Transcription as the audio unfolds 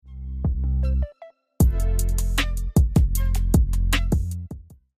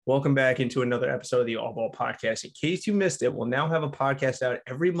Welcome back into another episode of the All Ball Podcast. In case you missed it, we'll now have a podcast out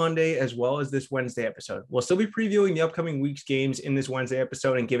every Monday as well as this Wednesday episode. We'll still be previewing the upcoming week's games in this Wednesday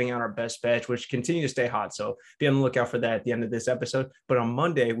episode and giving out our best bets, which continue to stay hot. So be on the lookout for that at the end of this episode. But on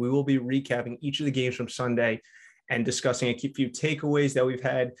Monday, we will be recapping each of the games from Sunday and discussing a few takeaways that we've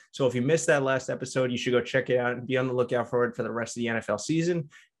had. So if you missed that last episode, you should go check it out and be on the lookout for it for the rest of the NFL season.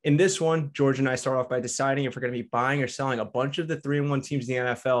 In this one, George and I start off by deciding if we're going to be buying or selling a bunch of the 3-1 teams in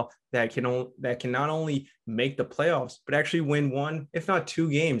the NFL that can not only make the playoffs, but actually win one, if not two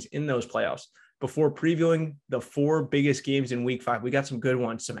games in those playoffs. Before previewing the four biggest games in week 5, we got some good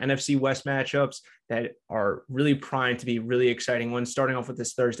ones, some NFC West matchups that are really primed to be really exciting ones, starting off with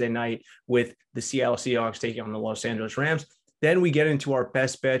this Thursday night with the Seattle Seahawks taking on the Los Angeles Rams. Then we get into our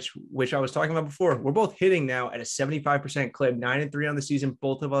best bets, which I was talking about before. We're both hitting now at a 75% clip, 9-3 on the season,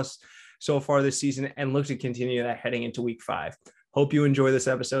 both of us so far this season, and look to continue that heading into week 5. Hope you enjoy this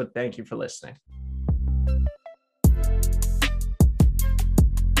episode. Thank you for listening.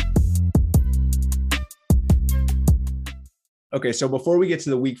 Okay, so before we get to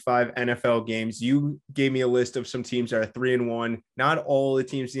the week 5 NFL games, you gave me a list of some teams that are 3-1. Not all the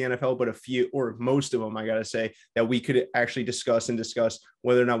teams in the NFL, but a few, or most of them, I got to say, that we could actually discuss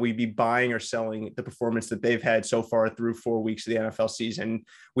whether or not we'd be buying or selling the performance that they've had so far through 4 weeks of the NFL season.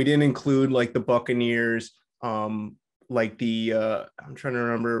 We didn't include like the Buccaneers, I'm trying to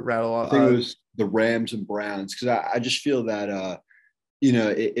remember, rattle off. I think it was the Rams and Browns, because I just feel that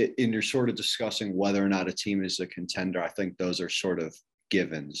and you're sort of discussing whether or not a team is a contender. I think those are sort of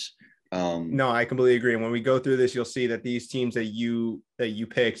givens. No, I completely agree. And when we go through this, you'll see that these teams that you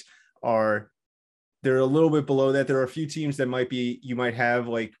picked they're a little bit below that. There are a few teams that you might have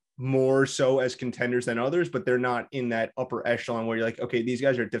like more so as contenders than others, but they're not in that upper echelon where you're like, okay, these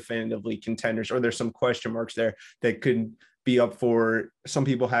guys are definitively contenders, or there's some question marks there that could be up for some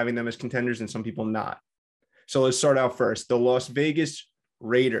people having them as contenders and some people not. So let's start out first. The Las Vegas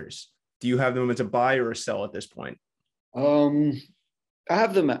Raiders. Do you have them as a buy or a sell at this point? I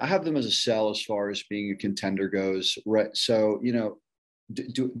have them as a sell as far as being a contender goes. Right. So,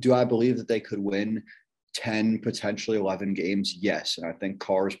 do I believe that they could win 10, potentially 11 games? Yes. And I think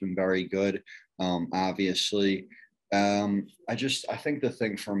Carr's been very good. Obviously. I think the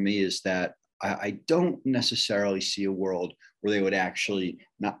thing for me is that I don't necessarily see a world where they would actually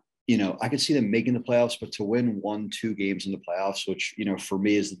not, I could see them making the playoffs, but to win 1-2 games in the playoffs, which, for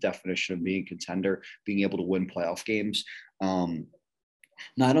me is the definition of being a contender, being able to win playoff games. No,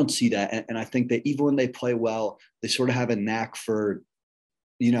 I don't see that. And I think that even when they play well, they sort of have a knack for,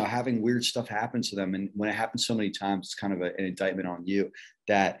 having weird stuff happen to them. And when it happens so many times, it's kind of an indictment on you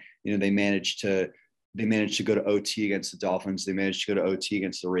that, they managed to go to OT against the Dolphins. They managed to go to OT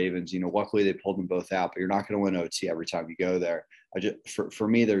against the Ravens. Luckily they pulled them both out, but you're not going to win OT every time you go there. For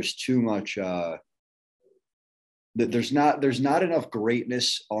me, there's too much. There's not enough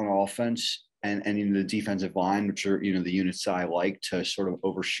greatness on offense and the defensive line, which are the units that I like, to sort of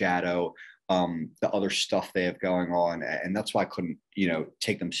overshadow the other stuff they have going on, and that's why I couldn't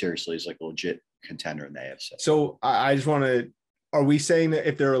take them seriously as like a legit contender in the AFC. So I just want to. Are we saying that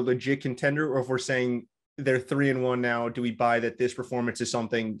if they're a legit contender, or if we're saying they're 3-1 now, do we buy that this performance is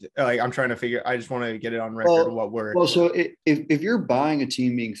something like, I'm trying to figure, I just want to get it on record what we're. Well, so if you're buying a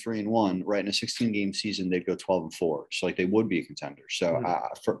team being 3-1, right, in a 16-game season, they'd go 12-4. So like they would be a contender. So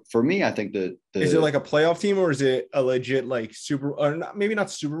for me, I think is it like a playoff team, or is it a legit like maybe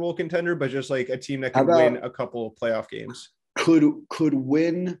not Super Bowl contender, but just like a team that can win a couple of playoff games? Could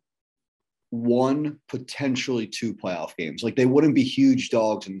win 1, potentially 2 playoff games. Like they wouldn't be huge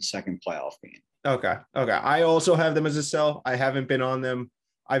dogs in the second playoff game. Okay. I also have them as a sell. I haven't been on them.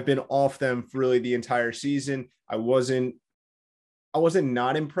 I've been off them for really the entire season. I wasn't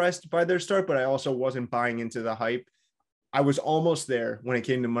not impressed by their start, but I also wasn't buying into the hype. I was almost there when it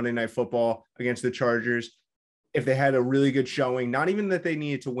came to Monday Night Football against the Chargers. If they had a really good showing, not even that they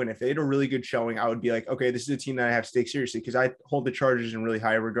needed to win, if they had a really good showing, I would be like, okay, this is a team that I have to take seriously, because I hold the Chargers in really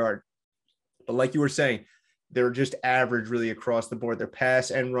high regard. But like you were saying, they're just average really across the board. Their pass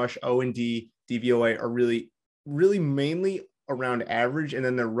and rush, O&D, DVOA are really, really mainly around average. And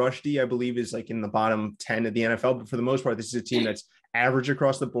then their rush D, I believe, is like in the bottom 10 of the NFL. But for the most part, this is a team that's average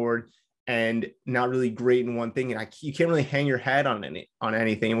across the board and not really great in one thing. And you can't really hang your hat on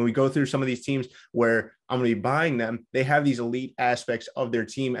anything. And when we go through some of these teams where I'm going to be buying them, they have these elite aspects of their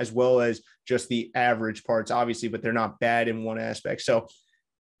team as well as just the average parts, obviously, but they're not bad in one aspect. So,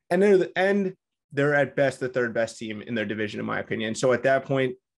 and they're at best the third best team in their division, in my opinion. So at that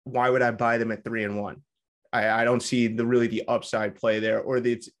point, why would I buy them at 3-1? I don't see the upside play there, or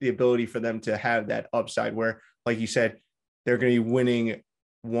the ability for them to have that upside where, like you said, they're going to be winning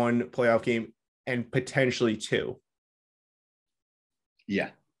one playoff game and potentially two. Yeah.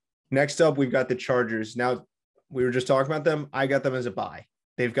 Next up, we've got the Chargers. Now, we were just talking about them. I got them as a buy.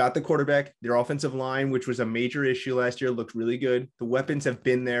 They've got the quarterback. Their offensive line, which was a major issue last year, looked really good. The weapons have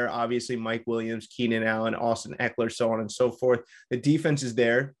been there. Obviously, Mike Williams, Keenan Allen, Austin Eckler, so on and so forth. The defense is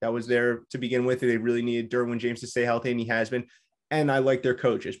there. That was there to begin with. They really needed Derwin James to stay healthy, and he has been. And I like their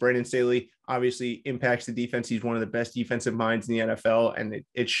coaches. Brandon Staley obviously impacts the defense. He's one of the best defensive minds in the NFL, and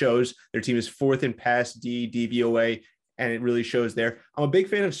it shows. Their team is fourth in pass D, DVOA, and it really shows there. I'm a big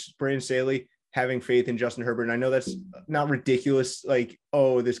fan of Brandon Staley having faith in Justin Herbert. And I know that's not ridiculous. Like,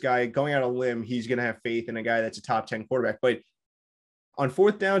 oh, this guy going out on a limb, he's going to have faith in a guy that's a top 10 quarterback. But on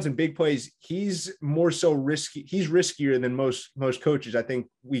fourth downs and big plays, he's more so risky. He's riskier than most coaches. I think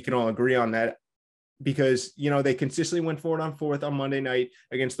we can all agree on that because, you know, they consistently went forward on fourth on Monday night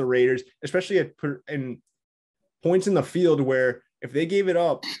against the Raiders, especially in points in the field where if they gave it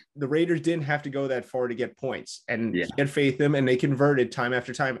up, the Raiders didn't have to go that far to get points. And he had faith in them, and they converted time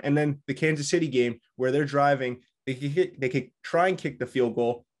after time. And then the Kansas City game where they're driving, they could try and kick the field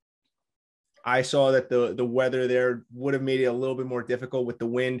goal. I saw that the weather there would have made it a little bit more difficult with the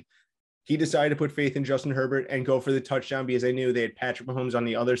wind. He decided to put faith in Justin Herbert and go for the touchdown because they knew they had Patrick Mahomes on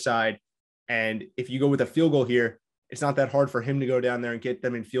the other side. And if you go with a field goal here, it's not that hard for him to go down there and get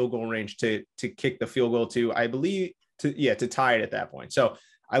them in field goal range to kick the field goal to, I believe, to tie it at that point. So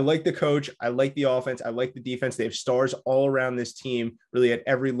I like the coach. I like the offense. I like the defense. They have stars all around this team, really at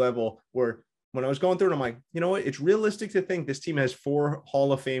every level, where when I was going through it, I'm like, you know what? It's realistic to think this team has 4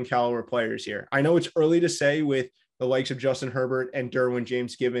 Hall of Fame caliber players here. I know it's early to say with the likes of Justin Herbert and Derwin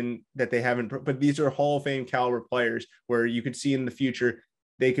James, given that they haven't, but these are Hall of Fame caliber players where you could see in the future,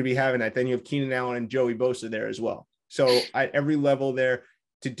 they could be having that. Then you have Keenan Allen and Joey Bosa there as well. So at every level there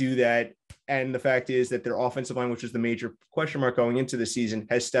to do that. And the fact is that their offensive line, which is the major question mark going into the season,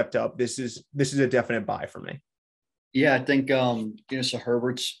 has stepped up. This is a definite buy for me. Yeah, I think so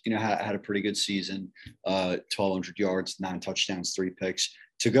Herbert's had a pretty good season, 1,200 yards, 9 touchdowns, 3 picks.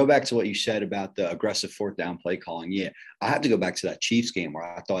 To go back to what you said about the aggressive fourth down play calling, yeah, I have to go back to that Chiefs game where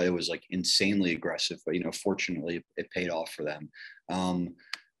I thought it was like insanely aggressive, but fortunately it paid off for them.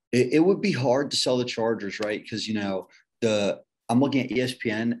 It would be hard to sell the Chargers, right? Because I'm looking at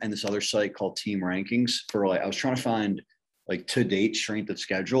ESPN and this other site called Team Rankings for I was trying to find to date strength of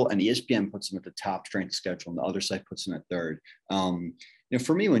schedule, and ESPN puts them at the top strength of schedule and the other site puts them at third.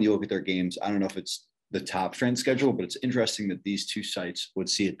 For me, when you look at their games, I don't know if it's the top strength schedule, but it's interesting that these two sites would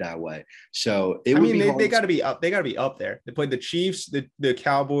see it that way. So they got to be up. They got to be up there. They played the Chiefs, the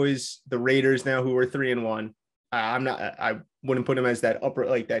Cowboys, the Raiders now, who are 3-1. I wouldn't put them as that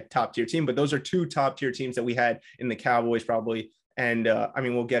upper, that top tier team, but those are 2 top tier teams that we had in the Cowboys probably. And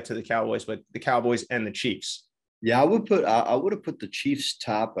we'll get to the Cowboys, but the Cowboys and the Chiefs. Yeah, I would have put the Chiefs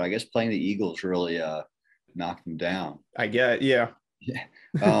top, but I guess playing the Eagles really knocked them down. I get, yeah.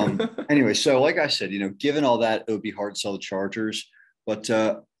 Anyway, so like I said, given all that, it would be hard to sell the Chargers, but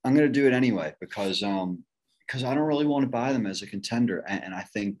I'm going to do it anyway because I don't really want to buy them as a contender, and I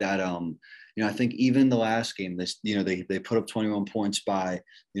think that I think even the last game, they put up 21 points by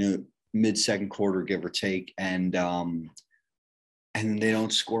mid second quarter, give or take, and they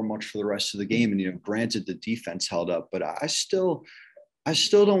don't score much for the rest of the game. And granted, the defense held up, but I still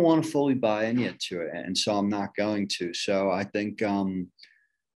don't want to fully buy in yet to it, and so I'm not going to. So I think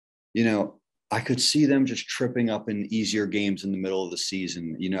I could see them just tripping up in easier games in the middle of the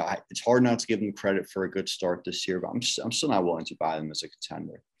season. It's hard not to give them credit for a good start this year, but I'm still not willing to buy them as a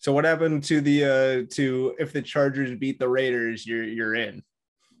contender. So what happened to if the Chargers beat the Raiders, you're in?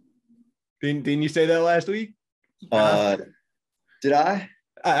 Didn't you say that last week? Did I?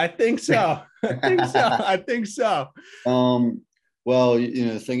 I think so. I think so. Well,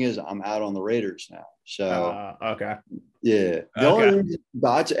 the thing is, I'm out on the Raiders now. So okay. Yeah. Only reason,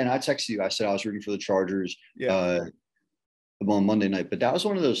 and I texted you. I said I was rooting for the Chargers on Monday night, but that was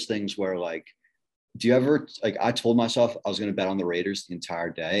one of those things where do you ever I told myself I was going to bet on the Raiders the entire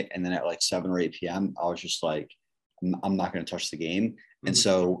day, and then at 7 or 8 p.m. I was just like, I'm not going to touch the game. Mm-hmm. And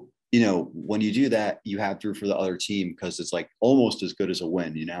so when you do that, you have to root for the other team because it's almost as good as a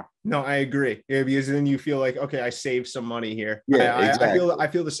win, No, I agree. Yeah, because then you feel like, okay, I saved some money here. Yeah, exactly. I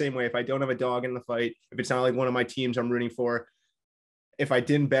feel the same way. If I don't have a dog in the fight, if it's not one of my teams I'm rooting for, if I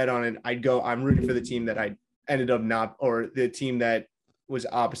didn't bet on it, I'm rooting for the team that I ended up not, or the team that was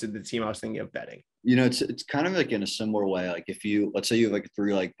opposite the team I was thinking of betting. It's kind of in a similar way. If let's say you have a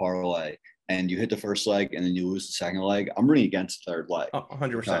 3-leg parlay, and you hit the first leg and then you lose the second leg, I'm rooting against the third leg.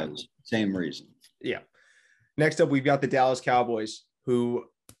 100%. Same reason. Yeah. Next up, we've got the Dallas Cowboys, who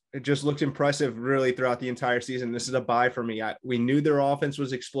It just looked impressive really throughout the entire season. This is a buy for me. We knew their offense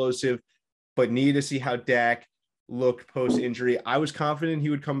was explosive, but needed to see how Dak looked post-injury. I was confident he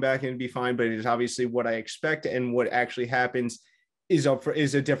would come back and be fine, but it is obviously what I expect, and what actually happens is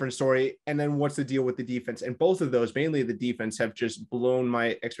a different story. And then what's the deal with the defense? And both of those, mainly the defense, have just blown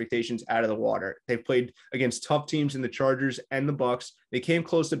my expectations out of the water. They've played against tough teams in the Chargers and the Bucks. They came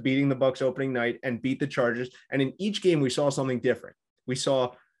close to beating the Bucks opening night and beat the Chargers. And in each game, we saw something different. We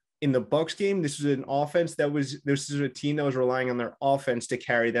saw in the Bucks game, this is a team that was relying on their offense to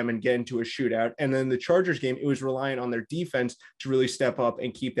carry them and get into a shootout. And then the Chargers game, it was relying on their defense to really step up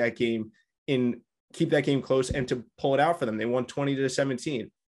and keep that game close and to pull it out for them. They won 20-17.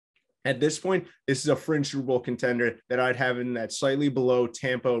 At this point, this is a fringe Super Bowl contender that I'd have in that slightly below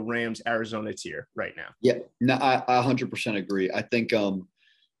Tampa, Rams, Arizona tier right now. Yeah, no, I 100% agree. I think,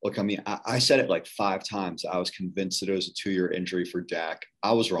 look, I mean, I said it like 5 times. I was convinced that it was a 2-year injury for Dak.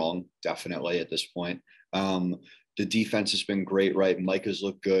 I was wrong, definitely, at this point. The defense has been great, right? Mike has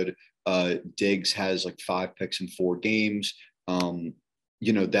looked good. Diggs has like 5 picks in 4 games.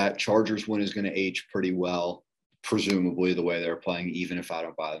 That Chargers win is going to age pretty well, presumably the way they're playing, even if I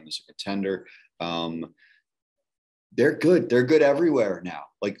don't buy them as a contender. They're good. They're good everywhere now.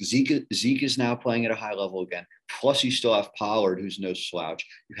 Like Zeke is now playing at a high level again. Plus, you still have Pollard, who's no slouch.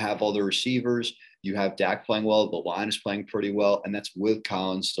 You have all the receivers. You have Dak playing well. The line is playing pretty well, and that's with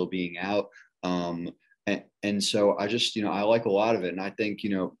Collins still being out. And so I just, I like a lot of it. And I think,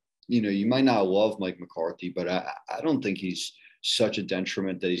 you might not love Mike McCarthy, but I don't think he's such a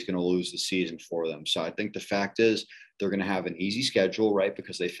detriment that he's going to lose the season for them. So I think the fact is they're going to have an easy schedule, right?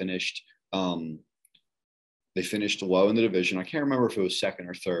 Because they finished low in the division. I can't remember if it was second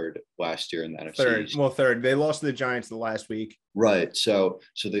or third last year in the NFC East. Third. They lost to the Giants the last week. Right. So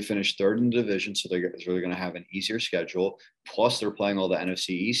they finished third in the division. So they're going to have an easier schedule. Plus, they're playing all the NFC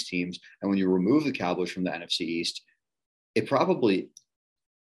East teams. And when you remove the Cowboys from the NFC East, it probably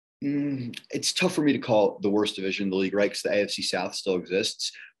it's tough for me to call the worst division in the league, right? Because the AFC South still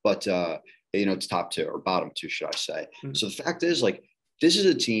exists, but it's top 2 or bottom 2, should I say? Mm-hmm. So the fact is, like, this is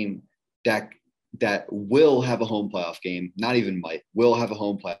a team that will have a home playoff game. Not even might, will have a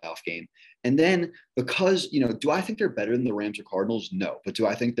home playoff game. And then because, do I think they're better than the Rams or Cardinals? No. But do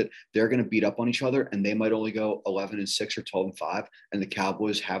I think that they're going to beat up on each other and they might only go 11-6 or 12-5 and the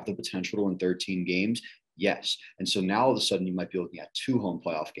Cowboys have the potential to win 13 games? Yes. And so now all of a sudden you might be looking at 2 home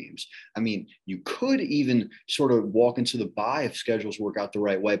playoff games. I mean, you could even sort of walk into the bye if schedules work out the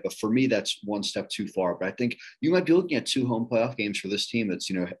right way. But for me, that's one step too far. But I think you might be looking at 2 home playoff games for this team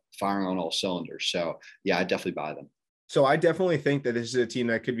that's, firing on all cylinders. So, yeah, I definitely buy them. So I definitely think that this is a team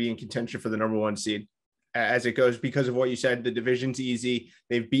that could be in contention for the number 1 seed as it goes, because of what you said. The division's easy.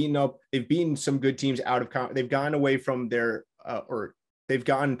 They've beaten some good teams out of they've gone away from their they've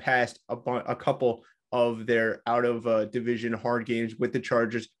gotten past a couple of their out of division hard games with the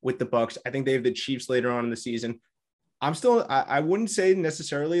Chargers, with the Bucks. I think they have the Chiefs later on in the season. I wouldn't say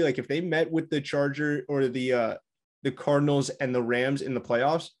necessarily like if they met with the Charger or the Cardinals and the Rams in the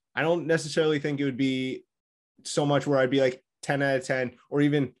playoffs, I don't necessarily think it would be so much where I'd be like 10 out of 10, or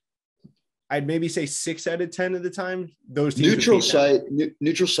even I'd maybe say 6 out of 10 of the time. Those teams neutral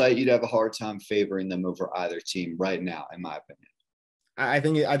site, you'd have a hard time favoring them over either team right now, in my opinion. I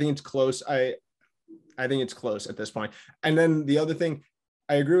think it's close. I think it's close at this point. And then the other thing,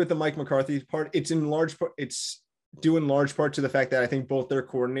 I agree with the Mike McCarthy part. It's due in large part to the fact that I think both their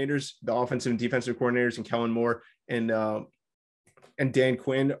coordinators, the offensive and defensive coordinators, and Kellen Moore and Dan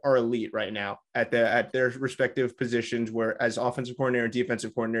Quinn are elite right now at their respective positions, where as offensive coordinator and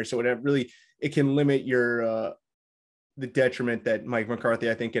defensive coordinator. So it can limit your the detriment that Mike McCarthy,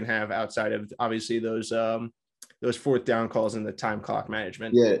 I think, can have outside of obviously those 4th down calls and the time clock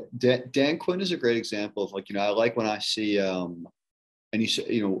management. Yeah, Dan Quinn is a great example of, like, I like when I see and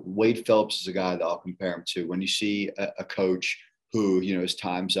Wade Phillips is a guy that I'll compare him to. When you see a coach who, his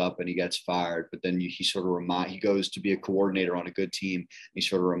time's up and he gets fired, but then he sort of he goes to be a coordinator on a good team. And he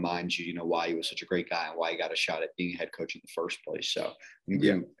sort of reminds you, why he was such a great guy and why he got a shot at being a head coach in the first place. So,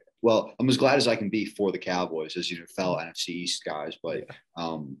 yeah. Well, I'm as glad as I can be for the Cowboys as, fellow NFC East guys, but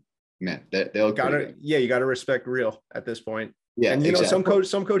man, they'll you got to respect real at this point. Yeah, and exactly.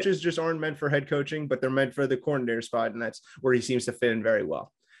 some coaches just aren't meant for head coaching, but they're meant for the coordinator spot, and that's where he seems to fit in very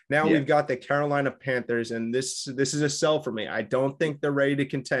well. Now we've got the Carolina Panthers, and this is a sell for me. I don't think they're ready to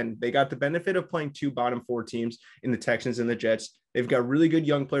contend. They got the benefit of playing 2 bottom 4 teams in the Texans and the Jets. They've got really good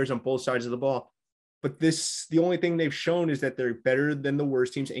young players on both sides of the ball. But the only thing they've shown is that they're better than the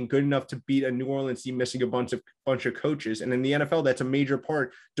worst teams and good enough to beat a New Orleans team missing a bunch of coaches. And in the NFL, that's a major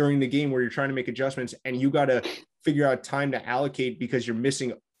part during the game where you're trying to make adjustments and you got to figure out time to allocate because you're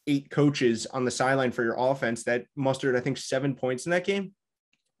missing 8 coaches on the sideline for your offense that mustered, I think, 7 points in that game.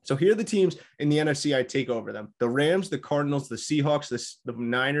 So here are the teams in the NFC I take over them: the Rams, the Cardinals, the Seahawks, the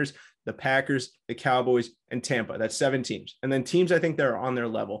Niners, the Packers, the Cowboys, and Tampa. That's 7 teams. And then teams I think that are on their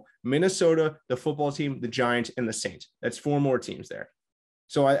level: Minnesota, the football team, the Giants, and the Saints. That's 4 more teams there.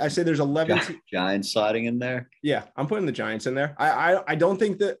 So I say there's 11 Giants sliding in there. Yeah, I'm putting the Giants in there. I don't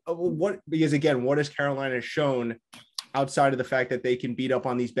think that because again, what has Carolina shown outside of the fact that they can beat up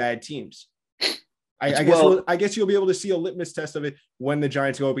on these bad teams? I guess you'll be able to see a litmus test of it when the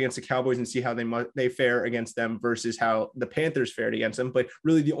Giants go up against the Cowboys and see how they fare against them versus how the Panthers fared against them. But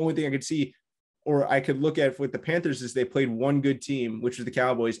really, the only thing I could see, or I could look at with the Panthers, is they played one good team, which was the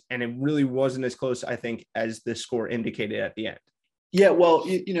Cowboys, and it really wasn't as close, I think, as the score indicated at the end. Yeah, well,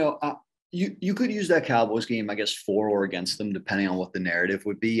 you could use that Cowboys game, I guess, for or against them, depending on what the narrative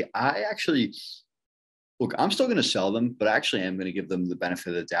would be. Look, I'm still going to sell them, but actually I'm going to give them the benefit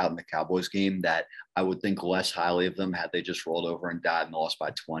of the doubt in the Cowboys game that I would think less highly of them had they just rolled over and died and lost by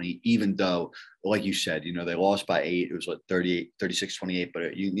 20, even though, like you said, they lost by 8. It was like 36-28,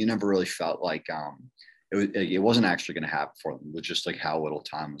 but you never really felt like it wasn't actually going to happen for them with just like how little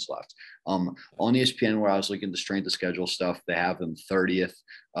time was left. On ESPN, where I was looking at the strength of schedule stuff, they have them 30th.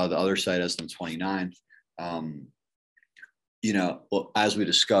 The other side has them 29th. As we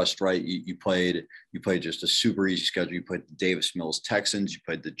discussed, right, you played just a super easy schedule. You played the Davis Mills Texans, you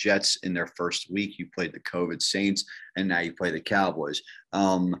played the Jets in their first week, you played the COVID Saints, and now you play the Cowboys.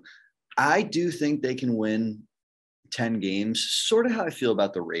 I do think they can win 10 games, sort of how I feel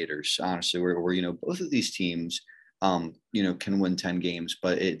about the Raiders, honestly, where both of these teams, can win 10 games,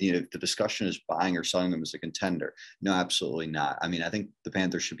 but the discussion is buying or selling them as a contender. No, absolutely not. I mean, I think the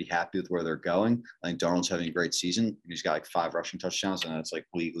Panthers should be happy with where they're going. I think Darnold's having a great season. He's got like 5 rushing touchdowns, and that's like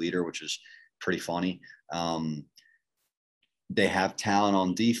league leader, which is pretty funny. They have talent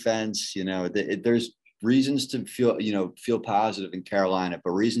on defense. There's reasons to feel positive in Carolina,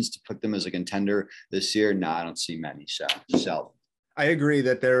 but reasons to put them as a contender this year, no, I don't see many. So sell. I agree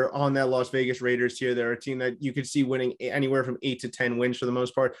that they're on that Las Vegas Raiders here. They're a team that you could see winning anywhere from 8 to 10 wins for the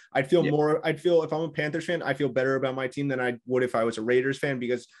most part. I'd feel if I'm a Panthers fan, I feel better about my team than I would if I was a Raiders fan,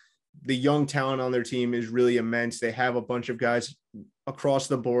 because the young talent on their team is really immense. They have a bunch of guys across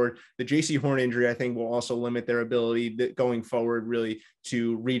the board. The JC Horn injury, I think, will also limit their ability going forward really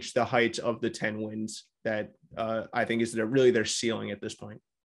to reach the heights of the 10 wins that I think is their ceiling at this point.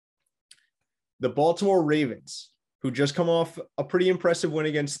 The Baltimore Ravens, who just come off a pretty impressive win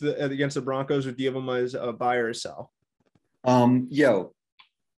against the Broncos. Would you give them as a buy or a sell?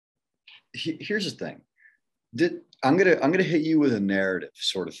 Here's the thing. I'm gonna hit you with a narrative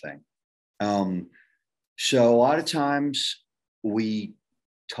sort of thing. So a lot of times we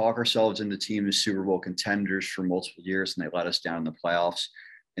talk ourselves into team as Super Bowl contenders for multiple years, and they let us down in the playoffs.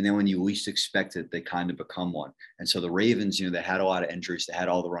 And then when you least expect it, they kind of become one. And so the Ravens, they had a lot of injuries. They had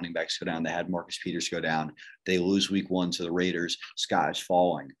all the running backs go down. They had Marcus Peters go down. They lose week 1 to the Raiders. Sky is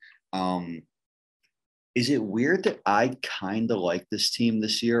falling. Is it weird that I kind of like this team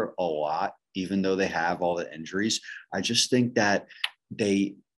this year a lot, even though they have all the injuries? I just think that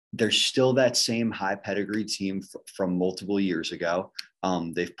they're still that same high pedigree team from multiple years ago.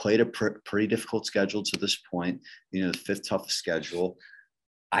 They've played a pretty difficult schedule to this point, the 5th toughest schedule.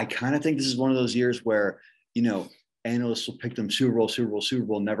 I kind of think this is one of those years where, analysts will pick them Super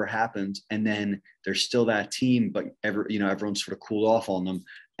Bowl, never happens. And then they're still that team, but everyone's sort of cooled off on them,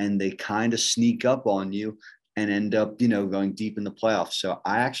 and they kind of sneak up on you and end up, going deep in the playoffs. So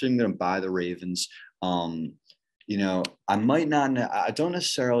I actually am going to buy the Ravens. I don't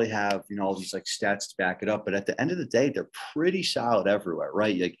necessarily have, all these like stats to back it up, but at the end of the day, they're pretty solid everywhere,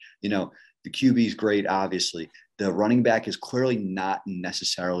 right? Like, the QB is great, obviously. The running back is clearly not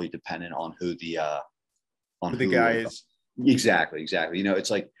necessarily dependent on who the guy is. Exactly. It's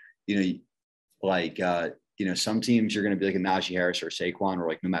like, some teams you're going to be like a Najee Harris or Saquon, or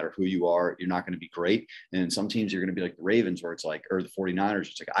like no matter who you are, you're not going to be great. And some teams you're going to be like the Ravens, where it's like, or the 49ers,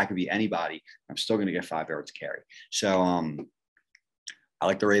 it's like I could be anybody, I'm still going to get 5 yards carry. So I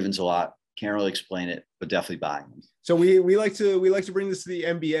like the Ravens a lot. Can't really explain it, but definitely buying them. So we like to bring this to the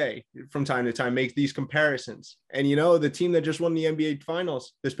NBA from time to time, make these comparisons. And the team that just won the NBA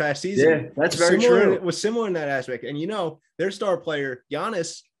Finals this past season, that's very true. It was similar in that aspect. And their star player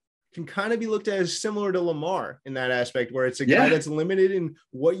Giannis can kind of be looked at as similar to Lamar in that aspect, where it's a guy that's limited in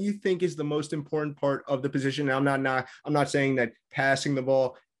what you think is the most important part of the position. Now, I'm not saying that passing the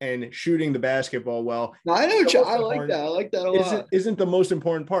ball and shooting the basketball well. No, I know. I like that. I like that a lot. Isn't the most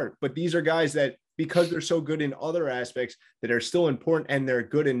important part, but these are guys that, because they're so good in other aspects, that are still important, and they're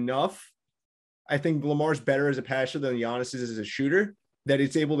good enough. I think Lamar's better as a passer than Giannis is as a shooter. that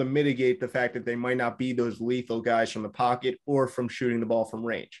it's able to mitigate the fact that they might not be those lethal guys from the pocket or from shooting the ball from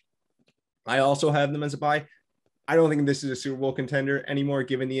range. I also have them as a buy. I don't think this is a Super Bowl contender anymore,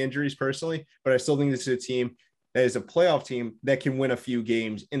 given the injuries personally, but I still think this is a team that is a playoff team that can win a few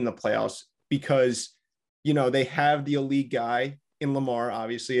games in the playoffs because, they have the elite guy in Lamar,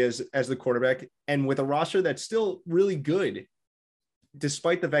 obviously, as the quarterback, and with a roster that's still really good,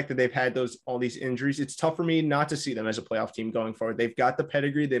 despite the fact that they've had all these injuries. It's tough for me not to see them as a playoff team going forward. They've got the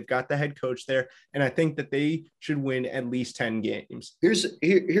pedigree, they've got the head coach there, and I think that they should win at least 10 games. Here's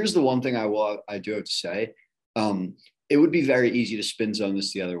the one thing I do have to say. It would be very easy to spin zone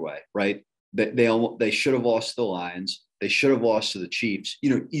this the other way, right? They should have lost to the Lions. They should have lost to the Chiefs.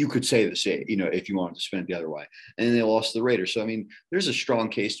 You could say the same, if you wanted to spin it the other way. And then they lost to the Raiders. So, there's a strong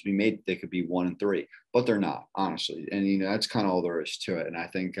case to be made that they could be 1-3, but they're not, honestly. And, that's kind of all there is to it. And I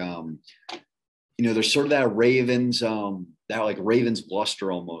think, there's sort of that Ravens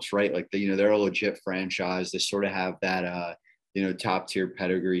luster almost, right? Like, they're a legit franchise. They sort of have that, top tier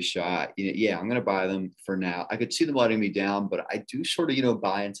pedigree shot. Yeah, I'm going to buy them for now. I could see them letting me down, but I do sort of,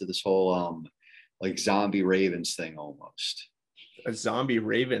 buy into this whole, like zombie Ravens thing almost. A zombie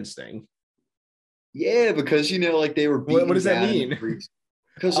Ravens thing? Yeah, because, like they were beating. What does that mean?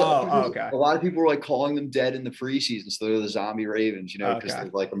 Because okay. A lot of people were like calling them dead in the preseason. So they're the zombie Ravens, because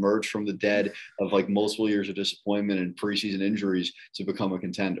they've like emerged from the dead of like multiple years of disappointment and preseason injuries to become a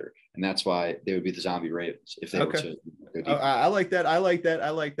contender. And that's why they would be the zombie Ravens if they were to. I like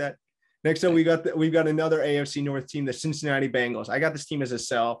that. Next up, we've got another AFC North team, the Cincinnati Bengals. I got this team as a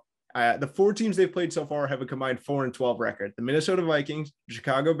sell. The 4 teams they've played so far have a combined 4-12 record. The Minnesota Vikings, the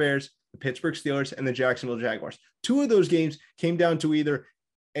Chicago Bears, the Pittsburgh Steelers, and the Jacksonville Jaguars. 2 of those games came down to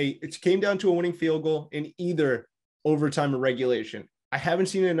a winning field goal in either overtime or regulation. I haven't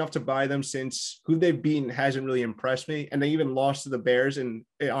seen it enough to buy them since who they've beaten hasn't really impressed me. And they even lost to the Bears, and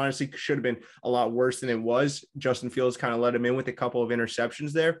it honestly should have been a lot worse than it was. Justin Fields kind of let him in with a couple of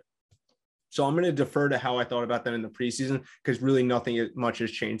interceptions there. So I'm going to defer to how I thought about them in the preseason because really nothing much has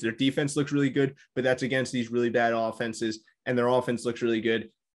changed. Their defense looks really good, but that's against these really bad offenses, and their offense looks really good.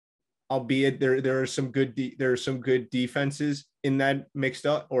 Albeit there are some good defenses in that mixed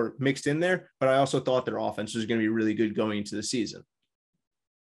in there, but I also thought their offense was going to be really good going into the season.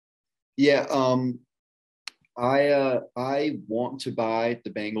 Yeah, I want to buy the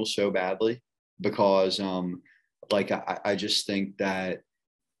Bengals so badly because I just think that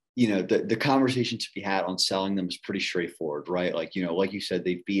the conversation to be had on selling them is pretty straightforward, right? Like you said,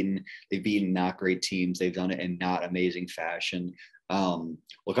 they've beaten not great teams. They've done it in not amazing fashion.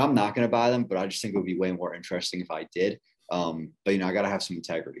 Look, I'm not going to buy them, but I just think it would be way more interesting if I did. But I got to have some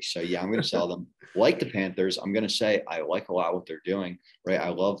integrity. So yeah, I'm going to sell them. Like the Panthers, I'm going to say I like a lot what they're doing, right? I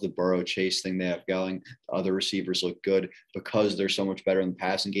love the Burrow Chase thing they have going. The other receivers look good because they're so much better in the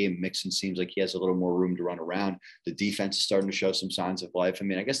passing game. Mixon seems like he has a little more room to run around. The defense is starting to show some signs of life.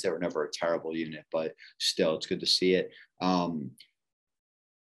 I guess they were never a terrible unit, but still, it's good to see it.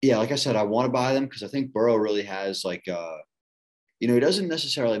 Yeah, like I said, I want to buy them because I think Burrow really has he doesn't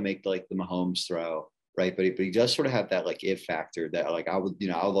necessarily make like the Mahomes throw, right? But he does sort of have that like if factor that I would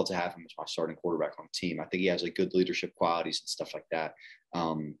love to have him as my starting quarterback on the team. I think he has like good leadership qualities and stuff like that.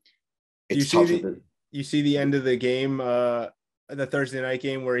 You see the end of the game, the Thursday night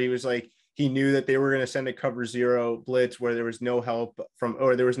game where he was like, he knew that they were going to send a cover 0 blitz where there was no help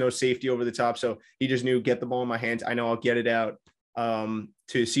or there was no safety over the top. So he just knew, get the ball in my hands. I know I'll get it out to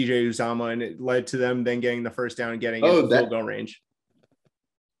CJ Uzomah, and it led to them then getting the first down and getting in field goal range.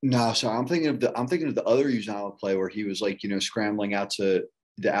 No, so I'm thinking of the other Uzomah play where he was like, scrambling out to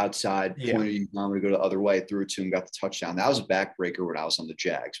the outside, pointed Uzomah to go the other way, threw it to him, got the touchdown. That was a backbreaker when I was on the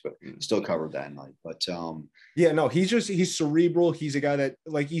Jags, but still covered that night. But he's cerebral. He's a guy that,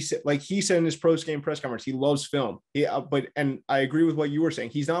 like he said in his post-game press conference, he loves film. And I agree with what you were saying.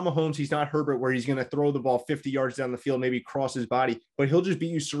 He's not Mahomes, he's not Herbert, where he's going to throw the ball 50 yards down the field, maybe cross his body, but he'll just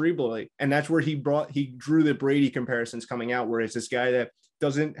beat you cerebrally. And that's where he drew the Brady comparisons coming out, where it's this guy that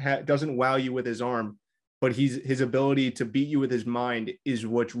doesn't wow you with his arm, but his ability to beat you with his mind is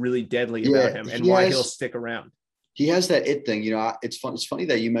what's really deadly about him and why he'll stick around. He has that it thing, it's funny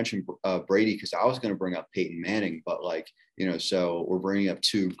that you mentioned Brady, because I was going to bring up Peyton Manning, but so we're bringing up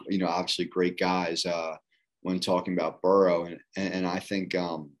 2, obviously great guys when talking about Burrow. And I think,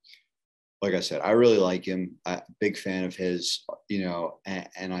 like I said, I really like him. Big fan of his,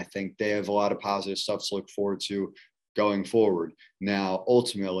 and I think they have a lot of positive stuff to look forward to going forward. Now,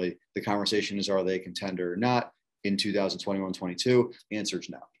 ultimately, the conversation is, are they a contender or not in 2021-22? The answer is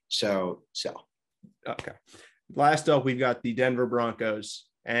no. So. Okay. Last up, we've got the Denver Broncos,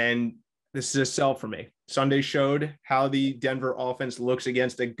 and this is a sell for me. Sunday showed how the Denver offense looks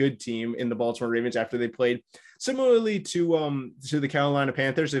against a good team in the Baltimore Ravens after they played similarly to the Carolina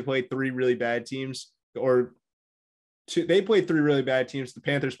Panthers. They played three really bad teams, they played three really bad teams. The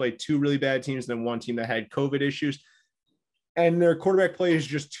Panthers played two really bad teams, and then one team that had COVID issues. And their quarterback play is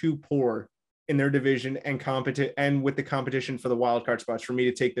just too poor in their division and competent, and with the competition for the wild card spots, for me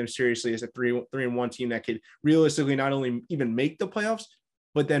to take them seriously as a 3-1 team that could realistically not only even make the playoffs,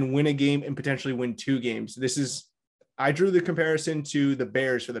 but then win a game and potentially win two games. I drew the comparison to the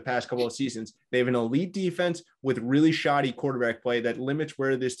Bears for the past couple of seasons. They have an elite defense with really shoddy quarterback play that limits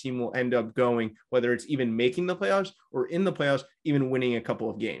where this team will end up going, whether it's even making the playoffs or in the playoffs, even winning a couple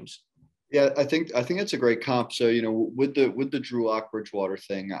of games. Yeah, I think that's a great comp. So, with the Drew Lock Bridgewater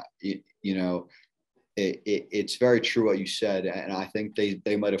thing, it's very true what you said, and I think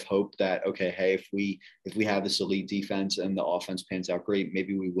they might have hoped that, okay, hey, if we have this elite defense and the offense pans out great,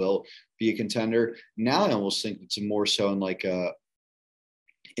 maybe we will be a contender. Now I almost think it's more so in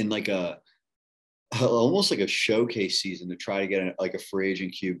almost like a showcase season to try to get a free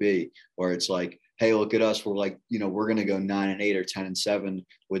agent QB, where it's like, hey, look at us, we're we're going to go 9-8 or 10-7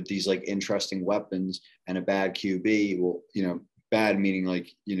 with these interesting weapons and a bad QB. Well, bad meaning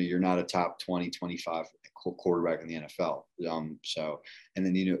you're not a top 20, 25 quarterback in the NFL. And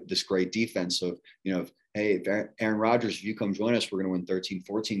then, this great defense. So, hey, if Aaron Rodgers, if you come join us, we're going to win 13,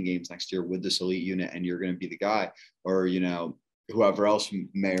 14 games next year with this elite unit, and you're going to be the guy. Or, whoever else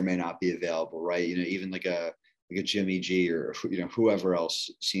may or may not be available, right? Even like a Jimmy G or, whoever else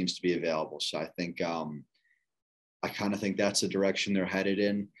seems to be available. So I think, I kind of think that's the direction they're headed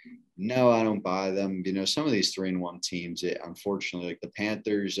in. No, I don't buy them. Some of these 3-1 teams, unfortunately, like the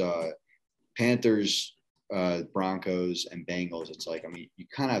Panthers, Broncos, and Bengals, it's like, you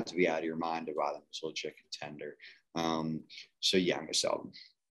kind of have to be out of your mind to buy them as a legit contender. So yeah, I'm gonna sell them.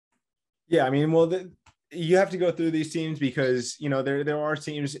 Yeah, you have to go through these teams because there are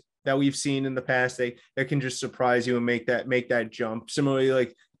teams that we've seen in the past that can just surprise you and make that jump.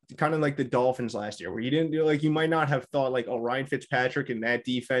 Similarly, kind of like the Dolphins last year, where you didn't do you might not have thought Ryan Fitzpatrick and that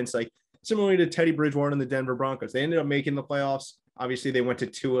defense, similarly to Teddy Bridgewater and the Denver Broncos. They ended up making the playoffs. Obviously, they went to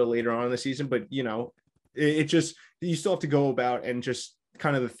Tua later on in the season, but it just, you still have to go about and just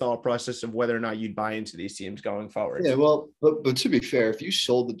kind of the thought process of whether or not you'd buy into these teams going forward. Yeah, well, but to be fair, if you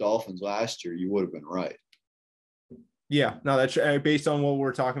sold the Dolphins last year, you would have been right. Yeah, no, that's based on what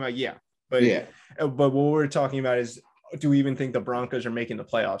we're talking about. Yeah, but what we're talking about is, do we even think the Broncos are making the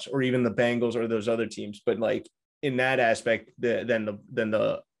playoffs, or even the Bengals or those other teams? But in that aspect, then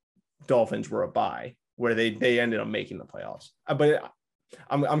the Dolphins were a buy, where they ended up making the playoffs. But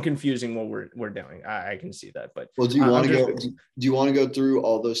I'm confusing what we're doing. I can see that, but well, do you want to go through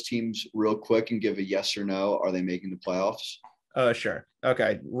all those teams real quick and give a yes or no? Are they making the playoffs? Sure.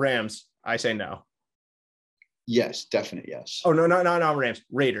 Okay. Rams. I say no. Yes, definite yes. Oh, no, Rams.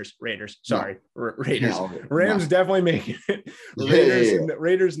 Raiders. Sorry. No. Raiders. No, Rams definitely making it.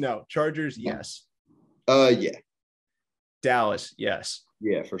 Raiders, no. Chargers, yes. Yeah. Dallas, yes.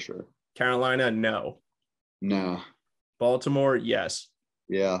 Yeah, for sure. Carolina, no. No. Baltimore, yes.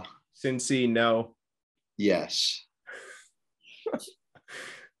 Yeah. Cincy, no. Yes.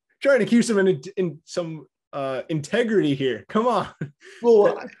 Trying to keep some integrity here. Come on.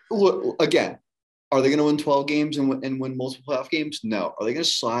 Well, look, again, are they going to win 12 games and win multiple playoff games? No. Are they going to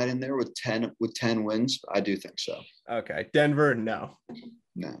slide in there with 10 wins? I do think so. Okay. Denver, no.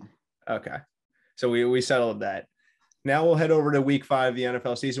 No. Okay. So we settled that. Now we'll head over to week 5 of the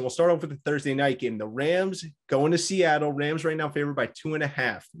NFL season. We'll start off with the Thursday night game. The Rams going to Seattle. Rams right now favored by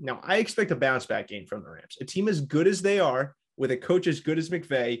 2.5. Now, I expect a bounce back game from the Rams. A team as good as they are, with a coach as good as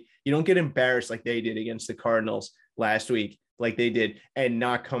McVay, you don't get embarrassed like they did against the Cardinals last week, like they did, and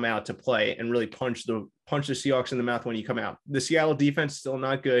not come out to play and really punch the Seahawks in the mouth when you come out. The Seattle defense still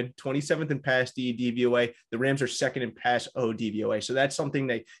not good. 27th in pass D DVOA. The Rams are second in pass O DVOA. So that's something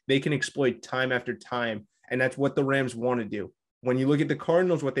they can exploit time after time. And that's what the Rams want to do. When you look at the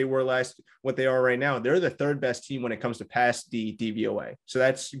Cardinals, what they are right now, they're the third best team when it comes to pass D DVOA. So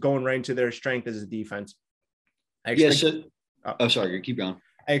that's going right into their strength as a defense. Sorry, keep going.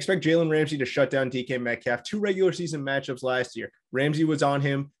 I expect Jalen Ramsey to shut down DK Metcalf. 2 regular season matchups last year. Ramsey was on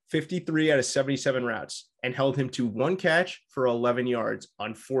him 53 out of 77 routes and held him to 1 catch for 11 yards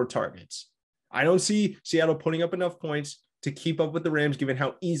on 4 targets. I don't see Seattle putting up enough points to keep up with the Rams, given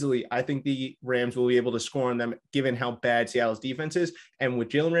how easily I think the Rams will be able to score on them, given how bad Seattle's defense is. And with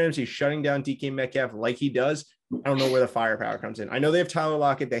Jalen Ramsey shutting down DK Metcalf like he does, I don't know where the firepower comes in. I know they have Tyler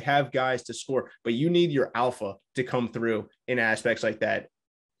Lockett. They have guys to score, but you need your alpha to come through in aspects like that.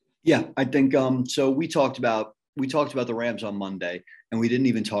 Yeah, I think so we talked about we talked about the Rams on Monday, and we didn't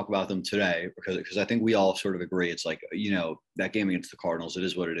even talk about them today because I think we all sort of agree. It's like, that game against the Cardinals, it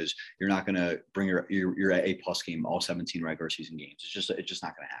is what it is. You're not going to bring your A+ game all 17 regular season games. It's just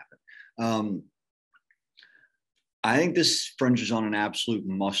not going to happen. I think this fringes on an absolute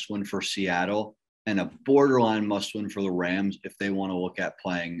must win for Seattle and a borderline must win for the Rams if they want to look at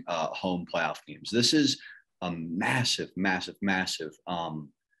playing home playoff games. This is a massive, massive, massive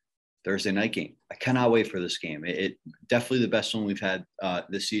Thursday night game. I cannot wait for this game. It definitely the best one we've had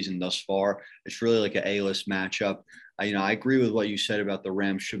this season thus far. It's really like an A-list matchup. I agree with what you said about the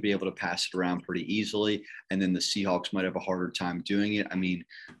Rams should be able to pass it around pretty easily, and then the Seahawks might have a harder time doing it. I mean,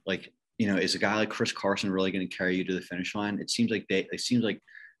 is a guy like Chris Carson really going to carry you to the finish line? It seems like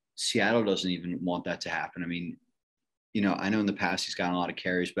Seattle doesn't even want that to happen. I mean, I know in the past he's gotten a lot of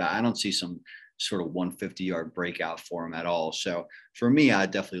carries, but I don't see some sort of 150-yard breakout for him at all. So for me, I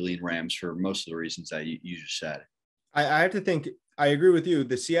definitely lean Rams for most of the reasons that you just said. I have to think, I agree with you.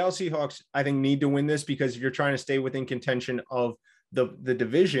 The Seattle Seahawks, I think, need to win this because if you're trying to stay within contention of the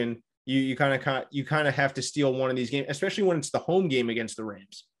division, you kind of have to steal one of these games, especially when it's the home game against the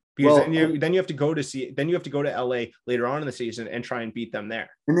Rams. Because then you have to go to LA later on in the season and try and beat them there.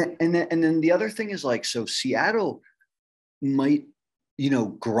 And then the other thing is so Seattle might,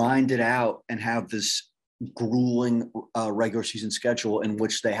 grind it out and have this grueling regular season schedule in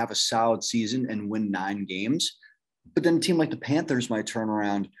which they have a solid season and win 9 games. But then a team like the Panthers might turn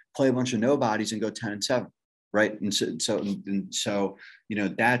around, play a bunch of nobodies and go 10-7. Right. And so,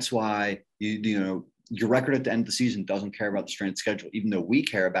 that's why, your record at the end of the season doesn't care about the strength of schedule, even though we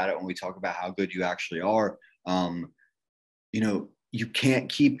care about it when we talk about how good you actually are. You can't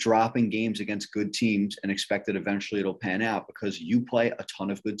keep dropping games against good teams and expect that eventually it'll pan out because you play a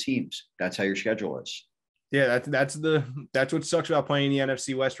ton of good teams. That's how your schedule is. Yeah, that's what sucks about playing the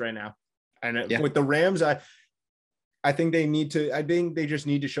NFC West right now. And with the Rams, I think they just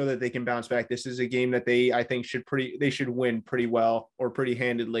need to show that they can bounce back. This is a game that I think they should win pretty well or pretty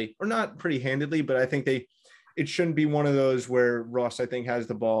handedly, or not pretty handedly, but I think it shouldn't be one of those where Russ, I think, has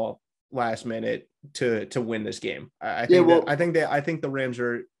the ball last minute to win this game. I think the Rams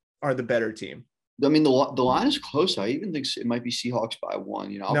are the better team. I mean, the line is close. I even think it might be Seahawks by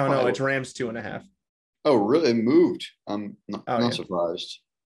 1. No, it's Rams 2.5. Oh, really? It moved. I'm not surprised.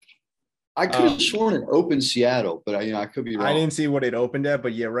 I could have sworn it opened Seattle, but I could be wrong. I didn't see what it opened at,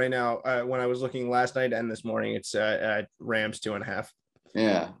 but yeah, right now, when I was looking last night and this morning, it's at Rams 2.5.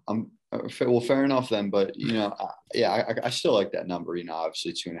 Yeah, well, fair enough then. But I still like that number.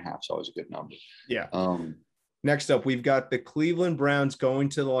 Obviously 2.5 is always a good number. Yeah. Next up, we've got the Cleveland Browns going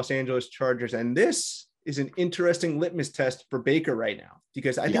to the Los Angeles Chargers, and this is an interesting litmus test for Baker right now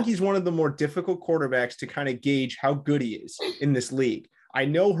because I think he's one of the more difficult quarterbacks to kind of gauge how good he is in this league. I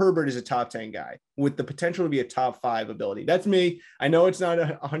know Herbert is a top 10 guy with the potential to be a top 5 ability. That's me. I know it's not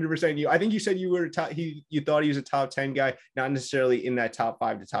 100% you. I think you said you were you thought he was a top 10 guy, not necessarily in that top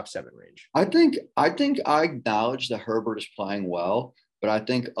 5 to top 7 range. I think I acknowledge that Herbert is playing well, but I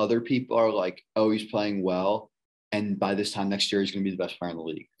think other people are like, oh, he's playing well, and by this time next year he's going to be the best player in the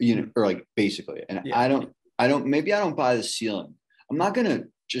league. Or like basically. And I don't buy the ceiling. I'm not going to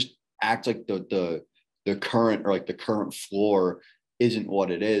just act like the current or like the current floor isn't what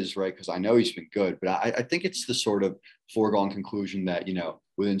it is, right? Because I know he's been good, but I think it's the sort of foregone conclusion that,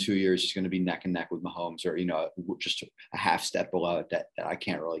 within 2 years, he's going to be neck and neck with Mahomes or, just a half step below it that I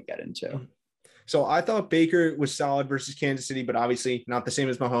can't really get into. So I thought Baker was solid versus Kansas City, but obviously not the same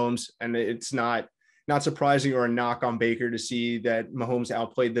as Mahomes. And it's not surprising or a knock on Baker to see that Mahomes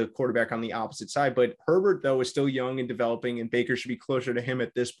outplayed the quarterback on the opposite side. But Herbert, though, is still young and developing, and Baker should be closer to him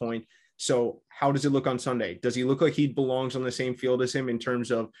at this point. So how does it look on Sunday? Does he look like he belongs on the same field as him in terms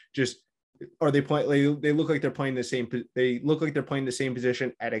of just, are they playing? They look like they're playing the same. They look like they're playing the same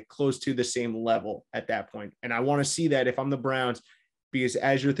position at a close to the same level at that point. And I want to see that if I'm the Browns, because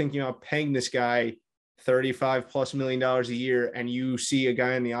as you're thinking about paying this guy $35+ million a year, and you see a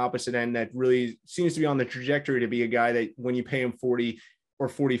guy on the opposite end that really seems to be on the trajectory to be a guy that when you pay him 40 or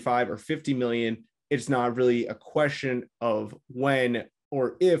 45 or 50 million, it's not really a question of when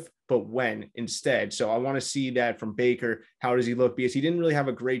or if, but when instead. So I want to see that from Baker. How does he look? Because he didn't really have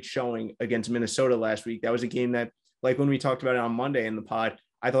a great showing against Minnesota last week. That was a game that, like when we talked about it on Monday in the pod,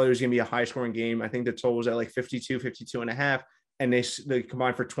 I thought it was going to be a high scoring game. I think the total was at like 52.5, and they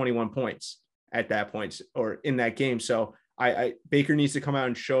combined for 21 points at that point or in that game. So Baker needs to come out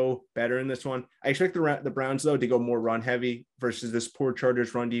and show better in this one. I expect the Browns, though, to go more run heavy versus this poor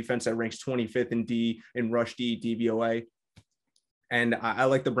Chargers run defense that ranks 25th in rush D, DVOA. And I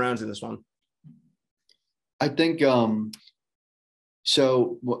like the Browns in this one. I think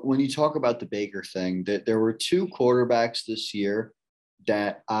So when you talk about the Baker thing, that there were two quarterbacks this year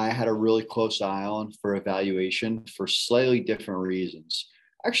that I had a really close eye on for evaluation for slightly different reasons.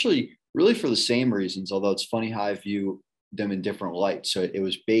 Actually, really for the same reasons, although it's funny how I view them in different lights. So it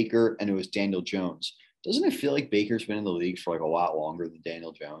was Baker and it was Daniel Jones. Doesn't it feel like Baker's been in the league for like a lot longer than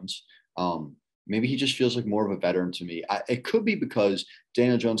Daniel Jones? Maybe he just feels like more of a veteran to me. It could be because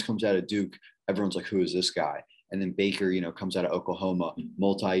Daniel Jones comes out of Duke. Everyone's like, who is this guy? And then Baker, comes out of Oklahoma,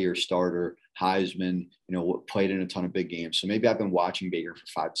 multi-year starter, Heisman, played in a ton of big games. So maybe I've been watching Baker for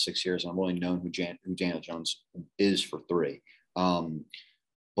 5 to 6 years, and I've only known who Daniel Jones is for 3.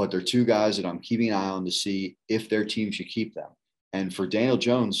 But they're two guys that I'm keeping an eye on to see if their team should keep them. And for Daniel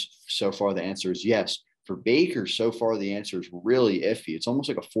Jones, so far the answer is yes. For Baker, so far the answer is really iffy. It's almost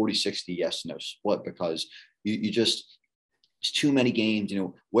like a 40-60 yes/no split because you just – it's too many games.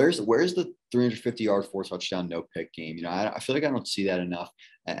 Where's the 350-yard 4-touchdown no pick game? I feel like I don't see that enough.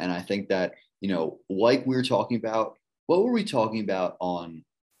 And I think that, like we were talking about, what were we talking about on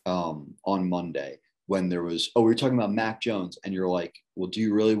Monday when there was, we were talking about Mac Jones, and you're like, well, do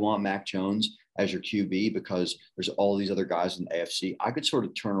you really want Mac Jones as your QB? Because there's all these other guys in the AFC. I could sort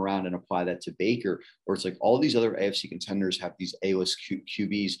of turn around and apply that to Baker, where it's like all these other AFC contenders have these A-list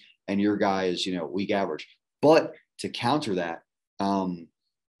QBs, and your guy is, league average. But to counter that,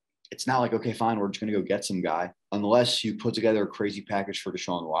 it's not like, okay, fine, we're just going to go get some guy, unless you put together a crazy package for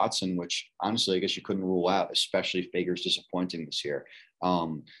Deshaun Watson, which honestly, I guess you couldn't rule out, especially if Baker's disappointing this year.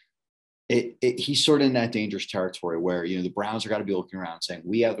 He's sort of in that dangerous territory where, the Browns are got to be looking around saying,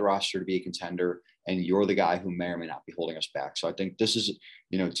 we have the roster to be a contender, and you're the guy who may or may not be holding us back. So I think this is,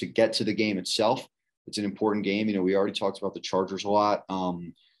 to get to the game itself, it's an important game. We already talked about the Chargers a lot.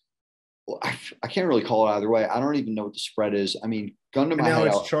 I can't really call it either way. I don't even know what the spread is. I mean, gun to my head.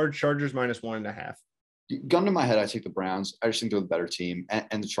 Now it's Chargers -1.5. Gun to my head, I take the Browns. I just think they're the better team.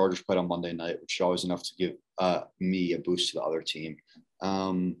 And the Chargers played on Monday night, which is always enough to give me a boost to the other team.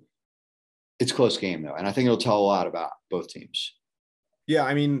 It's a close game, though. And I think it'll tell a lot about both teams. Yeah,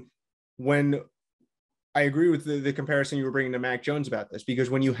 I mean, when I agree with the comparison you were bringing to Mac Jones about this, because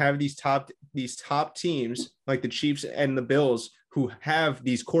when you have these top teams like the Chiefs and the Bills who have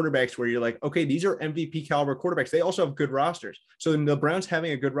these quarterbacks where you're like, okay, these are MVP caliber quarterbacks. They also have good rosters. So the Browns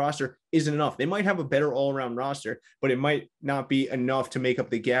having a good roster isn't enough. They might have a better all-around roster, but it might not be enough to make up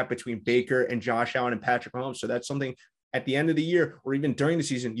the gap between Baker and Josh Allen and Patrick Mahomes. So that's something at the end of the year or even during the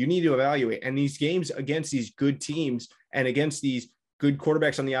season you need to evaluate. And these games against these good teams and against these good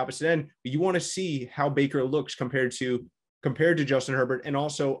quarterbacks on the opposite end, you want to see how Baker looks compared to Justin Herbert, and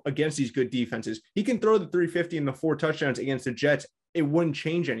also against these good defenses. He can throw the 350 and the 4 touchdowns against the Jets. It wouldn't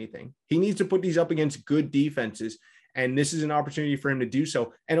change anything. He needs to put these up against good defenses, and this is an opportunity for him to do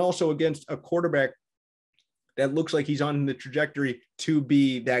so. And also against a quarterback that looks like he's on the trajectory to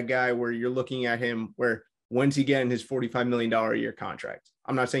be that guy where you're looking at him where when's he getting his $45 million a year contract?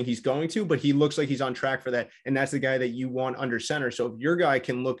 I'm not saying he's going to, but he looks like he's on track for that. And that's the guy that you want under center. So if your guy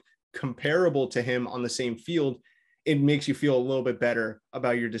can look comparable to him on the same field, it makes you feel a little bit better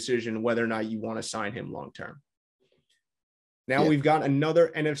about your decision whether or not you want to sign him long-term. Now we've got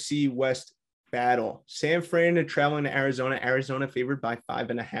another NFC West battle. San Fran traveling to Arizona. Arizona favored by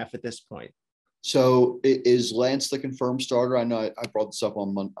 5.5 at this point. So is Lance the confirmed starter? I know I brought this up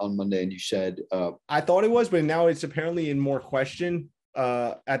on Monday, and you said I thought it was, but now it's apparently in more question.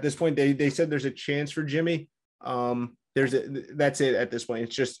 At this point, they said there's a chance for Jimmy. That's it at this point.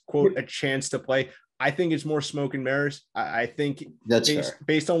 It's just, quote, a chance to play. I think it's more smoke and mirrors. I think that's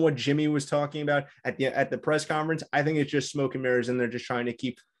based on what Jimmy was talking about at the press conference. I think it's just smoke and mirrors, and they're just trying to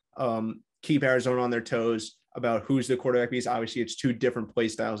keep Arizona on their toes about who's the quarterback. Because obviously, it's 2 different play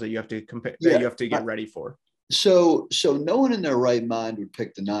styles that you have to compare. Yeah, that you have to get ready for. So no one in their right mind would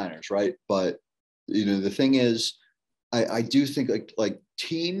pick the Niners, right? But the thing is, I do think like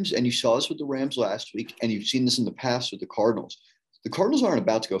teams, and you saw this with the Rams last week, and you've seen this in the past with the Cardinals. The Cardinals aren't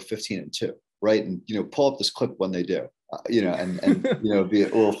about to go 15-2. Right. And, pull up this clip when they do, and be a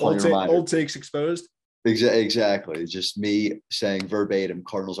little funny reminder. Old takes exposed. Exactly. It's just me saying verbatim,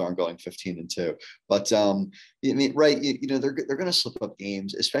 Cardinals aren't going 15-2. But, right. They're going to slip up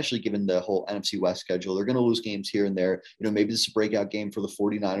games, especially given the whole NFC West schedule. They're going to lose games here and there. Maybe this is a breakout game for the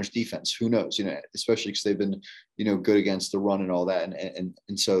 49ers defense. Who knows, especially because they've been, good against the run and all that.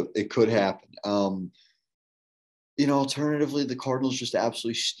 And so it could happen. Alternatively, the Cardinals just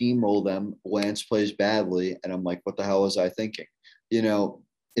absolutely steamroll them. Lance plays badly, and I'm like, what the hell was I thinking?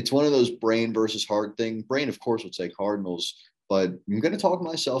 It's one of those brain versus heart thing. Brain, of course, would say Cardinals, but I'm going to talk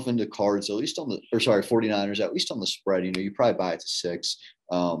myself into Cards, 49ers, at least on the spread. You probably buy it to 6.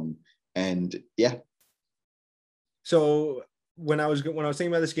 And yeah. So when I was thinking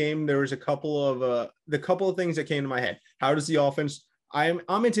about this game, there was a couple of things that came to my head. How does the offense? I'm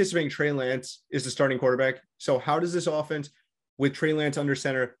anticipating Trey Lance is the starting quarterback. So how does this offense with Trey Lance under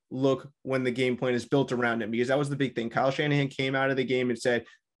center look when the game plan is built around him? Because that was the big thing. Kyle Shanahan came out of the game and said,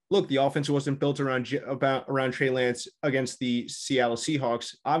 look, the offense wasn't built around Trey Lance against the Seattle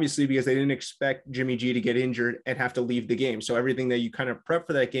Seahawks, obviously, because they didn't expect Jimmy G to get injured and have to leave the game. So everything that you kind of prep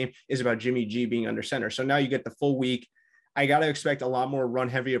for that game is about Jimmy G being under center. So now you get the full week. I got to expect a lot more run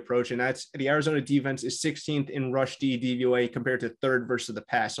heavy approach. And that's the Arizona defense is 16th in rush D DVOA compared to third versus the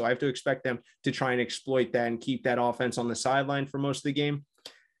pass. So I have to expect them to try and exploit that and keep that offense on the sideline for most of the game.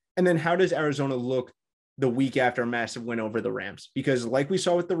 And then how does Arizona look the week after a massive win over the Rams? Because like we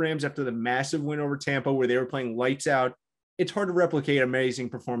saw with the Rams after the massive win over Tampa, where they were playing lights out, it's hard to replicate amazing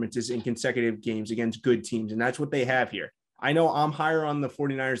performances in consecutive games against good teams. And that's what they have here. I know I'm higher on the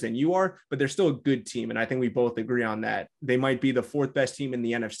 49ers than you are, but they're still a good team. And I think we both agree on that. They might be the fourth best team in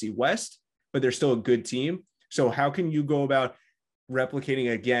the NFC West, but they're still a good team. So how can you go about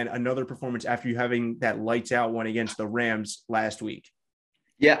replicating again another performance after you having that lights out one against the Rams last week?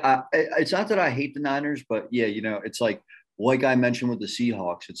 Yeah, it's not that I hate the Niners, but yeah, it's like I mentioned with the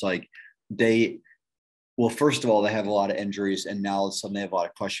Seahawks, it's like well, first of all, they have a lot of injuries, and now all of a sudden they have a lot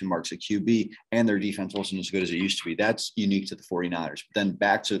of question marks at QB, and their defense wasn't as good as it used to be. That's unique to the 49ers. But then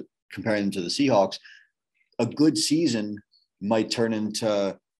back to comparing them to the Seahawks, a good season might turn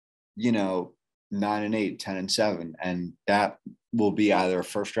into, 9-8, 10-7, and that will be either a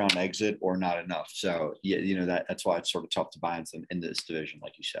first-round exit or not enough. So, yeah, that's why it's sort of tough to buy in this division,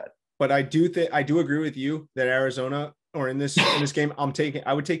 like you said. But I do agree with you that Arizona, or in this game, I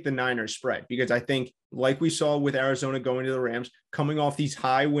would take the Niners spread, because I think, like we saw with Arizona going to the Rams, coming off these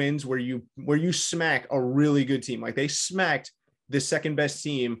high wins where you smack a really good team, like they smacked the second best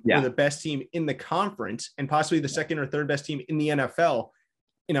team or the best team in the conference and possibly the second or third best team in the NFL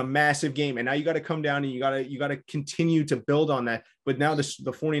in a massive game. And now you got to come down and you got to continue to build on that. But now the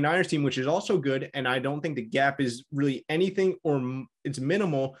 49ers team, which is also good, and I don't think the gap is really anything, or it's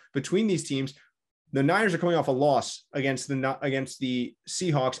minimal between these teams. The Niners are coming off a loss against the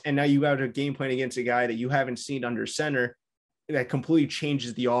Seahawks, and now you got a game plan against a guy that you haven't seen under center that completely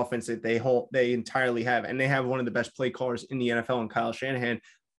changes the offense that they entirely have, and they have one of the best play callers in the NFL in Kyle Shanahan.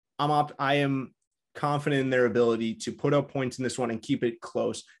 I am confident in their ability to put up points in this one and keep it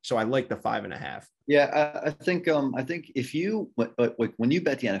close. So I like the 5.5. Yeah, I think if you like when you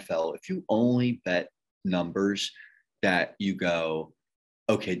bet the NFL, if you only bet numbers that you go,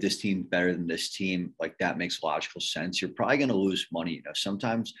 okay, this team's better than this team, like that makes logical sense, you're probably going to lose money.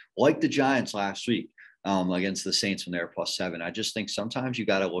 Sometimes, like the Giants last week against the Saints when they were +7. I just think sometimes you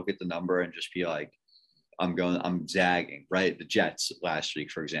got to look at the number and just be like, I'm zagging, right? The Jets last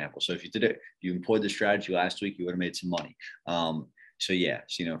week, for example. So if you employed the strategy last week, you would have made some money. So yeah,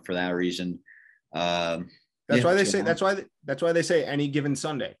 for that reason, that's why they say any given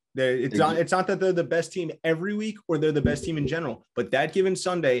Sunday. It's not that they're the best team every week or they're the best team in general, but that given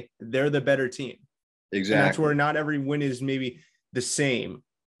Sunday, they're the better team. Exactly. And that's where not every win is maybe the same.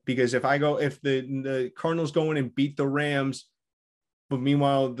 Because if the Cardinals go in and beat the Rams, but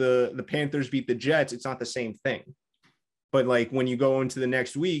meanwhile the Panthers beat the Jets, it's not the same thing. But like when you go into the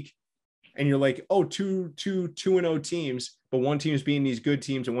next week and you're like, oh, 2-0 teams, but one team is beating these good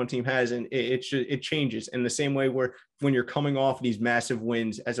teams and one team hasn't, it changes. And the same way where when you're coming off these massive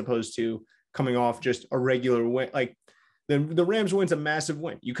wins, as opposed to coming off just a regular win, like the Rams win's a massive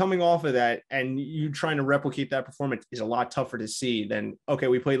win. You coming off of that and you trying to replicate that performance is a lot tougher to see than, okay,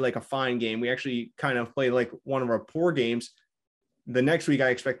 we played like a fine game. We actually kind of played like one of our poor games. The next week, I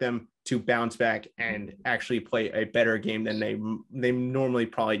expect them to bounce back and actually play a better game than they normally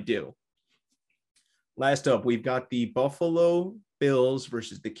probably do. Last up, we've got the Buffalo Bills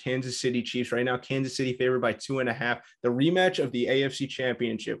versus the Kansas City Chiefs. Right now, Kansas City favored by 2.5. The rematch of the AFC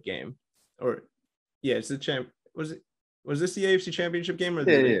Championship game. It's the champ. Was this the AFC Championship game?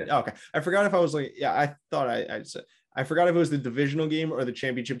 Okay. I forgot if I was like, I thought I said, I forgot if it was the divisional game or the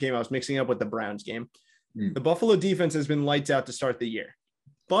championship game. I was mixing up with the Browns game. The Buffalo defense has been lights out to start the year,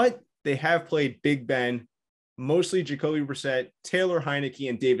 but they have played Big Ben, mostly Jacoby Brissett, Taylor Heineke,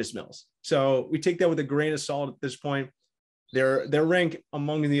 and Davis Mills. So we take that with a grain of salt at this point. They're ranked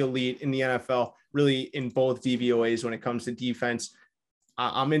among the elite in the NFL, really in both DVOAs when it comes to defense.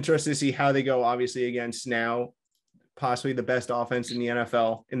 I'm interested to see how they go, obviously, against now possibly the best offense in the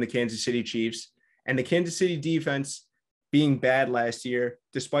NFL in the Kansas City Chiefs. And the Kansas City defense being bad last year,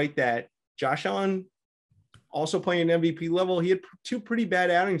 despite that, Josh Allen also playing an MVP level, he had two pretty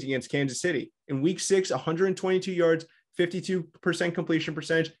bad outings against Kansas City. In week 6, 122 yards, 52% completion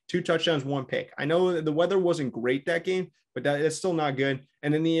percentage, 2 touchdowns, 1 pick. I know the weather wasn't great that game, but that's still not good.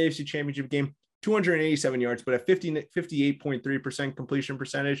 And in the AFC Championship game, 287 yards, but a 58.3% completion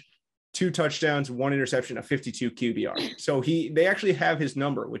percentage, 2 touchdowns, 1 interception, a 52 QBR. So they actually have his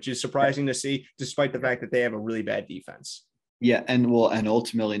number, which is surprising to see, despite the fact that they have a really bad defense. Yeah, and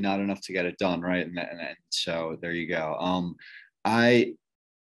ultimately not enough to get it done, right? And so there you go.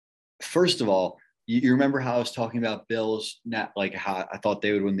 First of all, you remember how I was talking about Bills, like how I thought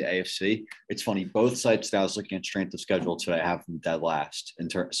they would win the AFC? It's funny, both sites that I was looking at strength of schedule today have them dead last,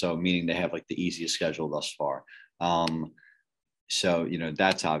 so meaning they have like the easiest schedule thus far. So,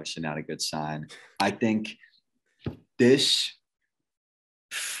 that's obviously not a good sign. I think this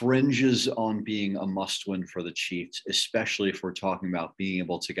fringes on being a must-win for the Chiefs, especially if we're talking about being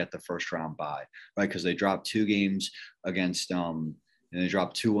able to get the first-round bye, right? Because they dropped 2 games against and they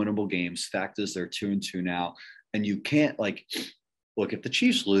dropped 2 winnable games. Fact is, they're 2-2 now, and you can't look. If the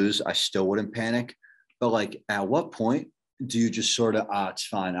Chiefs lose, I still wouldn't panic, but at what point do you just sort of it's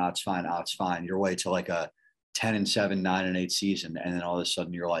fine your way to like a 10-7, 9-8 season, and then all of a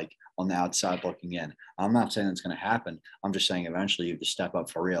sudden you're like on the outside looking in? I'm not saying that's going to happen. I'm just saying eventually you have to step up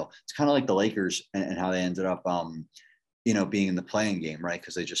for real. It's kind of like the Lakers and how they ended up, being in the playing game, right?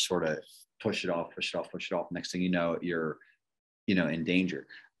 Because they just sort of push it off. Next thing you know, you're, in danger.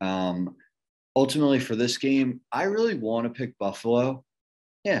 Ultimately for this game, I really want to pick Buffalo.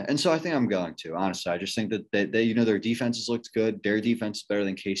 Yeah, and so I think I'm going to. Honestly, I just think that they their defenses looked good. Their defense is better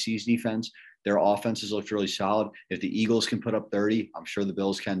than KC's defense. Their offenses looked really solid. If the Eagles can put up 30, I'm sure the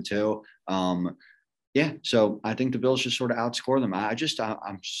Bills can too. So I think the Bills just sort of outscore them. I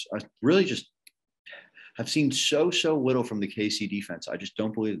really just have seen so little from the KC defense. I just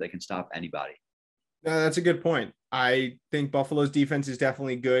don't believe that they can stop anybody. No, that's a good point. I think Buffalo's defense is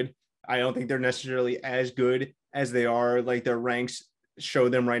definitely good. I don't think they're necessarily as good as they are, like their ranks show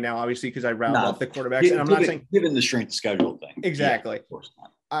them right now, obviously, because I rattled off the quarterbacks. And I'm not saying given the strength of schedule thing. Exactly. Yeah, of course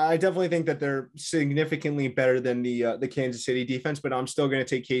not. I definitely think that they're significantly better than the Kansas City defense, but I'm still going to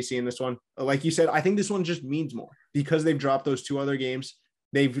take KC in this one. Like you said, I think this one just means more because they've dropped those 2 other games.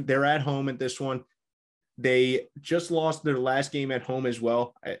 They're at home at this one. They just lost their last game at home as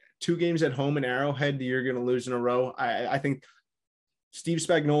well. 2 games at home in Arrowhead, you're going to lose in a row. I think Steve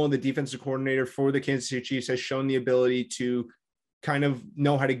Spagnuolo, the defensive coordinator for the Kansas City Chiefs, has shown the ability to kind of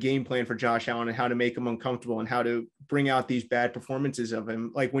know how to game plan for Josh Allen and how to make him uncomfortable and how to bring out these bad performances of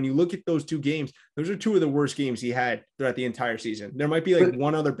him. Like when you look at those 2 games, those are 2 of the worst games he had throughout the entire season. There might be like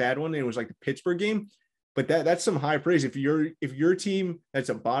one other bad one, and it was like the Pittsburgh game, but that's some high praise. If your team that's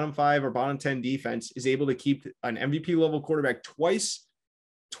a bottom 5 or bottom 10 defense is able to keep an MVP level quarterback twice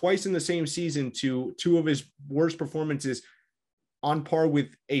in the same season to 2 of his worst performances on par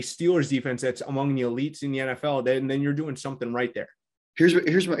with a Steelers defense that's among the elites in the NFL, then you're doing something right there.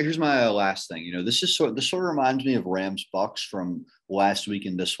 Here's my last thing. This sort of reminds me of Rams-Bucks from last week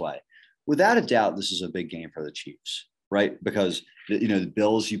in this way. Without a doubt, this is a big game for the Chiefs, right? Because the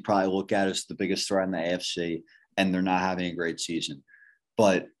Bills you probably look at as the biggest threat in the AFC, and they're not having a great season.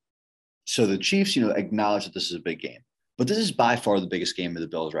 But so the Chiefs, acknowledge that this is a big game. But this is by far the biggest game of the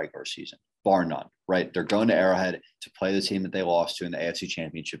Bills' regular season, bar none, right? They're going to Arrowhead to play the team that they lost to in the AFC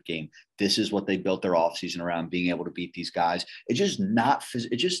Championship game. This is what they built their offseason around, being able to beat these guys. It's just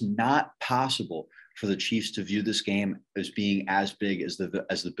not possible for the Chiefs to view this game as being as big as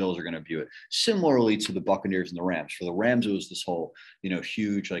the Bills are going to view it. Similarly to the Buccaneers and the Rams. For the Rams, it was this whole,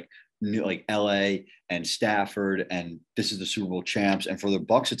 huge like LA and Stafford, and this is the Super Bowl champs. And for the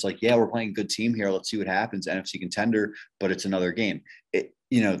Bucks, it's like, yeah, we're playing a good team here. Let's see what happens. NFC contender, but it's another game.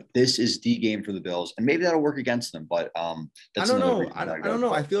 This is the game for the Bills, and maybe that'll work against them. But that's I don't know. I don't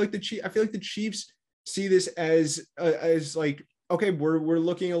know. I feel like the Chiefs see this as like, okay, we're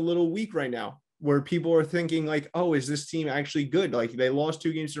looking a little weak right now, where people are thinking like, oh, is this team actually good? Like they lost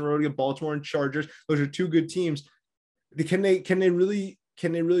 2 games in a row to Baltimore and Chargers. Those are 2 good teams. Can they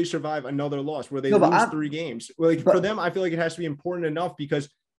really survive another loss where they lose 3 games? For them, I feel like it has to be important enough, because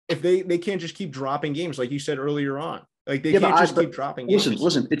if they can't just keep dropping games, like you said earlier on, like they can't just keep dropping games.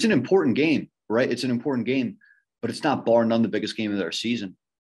 Listen, it's an important game, right? It's an important game, but it's not bar none the biggest game of their season.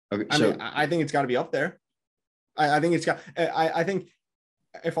 Okay, I think it's got to be up there. I think it's got. I think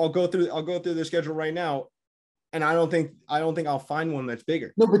if I'll go through the schedule right now, and I don't think I'll find one that's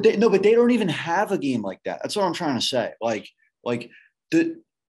bigger. No, but they don't even have a game like that. That's what I'm trying to say. Like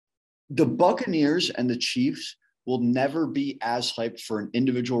the Buccaneers and the Chiefs will never be as hyped for an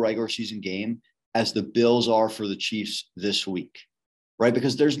individual regular season game as the Bills are for the Chiefs this week, right?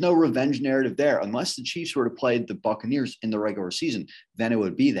 Because there's no revenge narrative there. Unless the Chiefs were to play the Buccaneers in the regular season, then it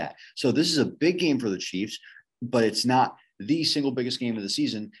would be that. So this is a big game for the Chiefs. but it's not the single biggest game of the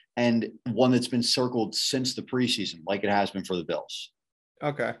season, and one that's been circled since the preseason, like it has been for the Bills.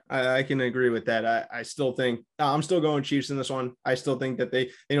 Okay, I can agree with that. I still think I'm still going Chiefs in this one. I still think that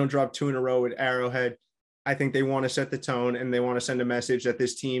they don't drop 2 in a row with Arrowhead. I think they want to set the tone and they want to send a message that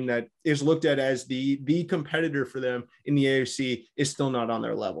this team that is looked at as the competitor for them in the AFC is still not on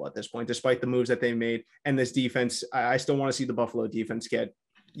their level at this point, despite the moves that they made. And this defense, I still want to see the Buffalo defense get,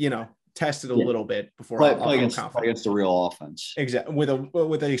 tested a little bit before play against the real offense. Exactly.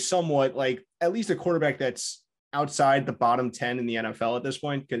 With a somewhat like at least a quarterback that's outside the bottom 10 in the NFL at this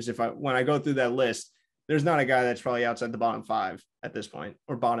point. Because when I go through that list, there's not a guy that's probably outside the bottom 5 at this point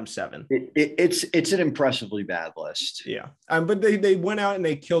or bottom 7. It's an impressively bad list. Yeah. But they went out and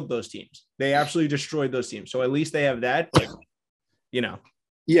they killed those teams. They absolutely destroyed those teams. So at least they have that, but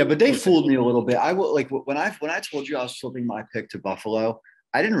Yeah, but they fooled me a little bit. I will, like, when I told you I was flipping my pick to Buffalo,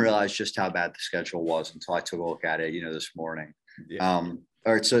 I didn't realize just how bad the schedule was until I took a look at it, this morning. Yeah. All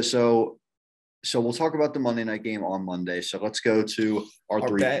right, so we'll talk about the Monday night game on Monday. So let's go to our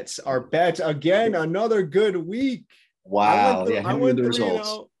three bets. Our bets again. Another good week. Wow. I went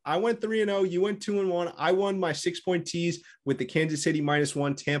 3-0. I went 3-0. You went 2-1. I won my 6-point tees with the Kansas City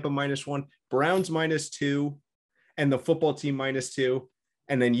 -1, Tampa -1, Browns -2, and the football team -2.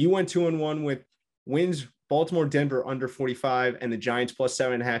 And then you went 2-1 with wins Baltimore, Denver under 45, and the Giants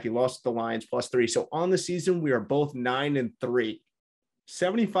 +7.5. You lost the Lions +3. So on the season, we are both 9-3.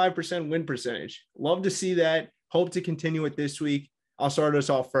 75% win percentage. Love to see that. Hope to continue it this week. I'll start us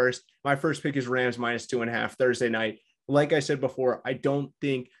off first. My first pick is Rams -2.5 Thursday night. Like I said before, I don't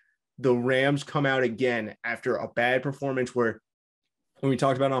think the Rams come out again after a bad performance where when we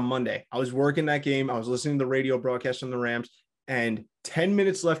talked about it on Monday, I was working that game. I was listening to the radio broadcast from the Rams, and 10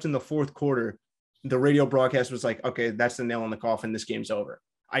 minutes left in the fourth quarter, the radio broadcast was like, okay, that's the nail in the coffin. This game's over.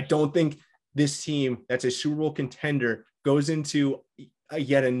 I don't think this team that's a Super Bowl contender goes into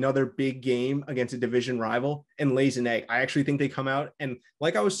yet another big game against a division rival and lays an egg. I actually think they come out. And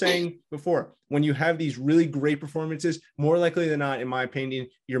like I was saying before, when you have these really great performances, more likely than not, in my opinion,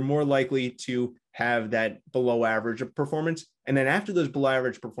 you're more likely to have that below average performance. And then after those below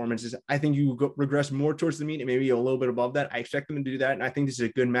average performances, I think you regress more towards the mean and maybe a little bit above that. I expect them to do that. And I think this is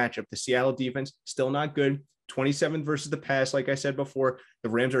a good matchup. The Seattle defense, still not good. 27th versus the pass. Like I said before, the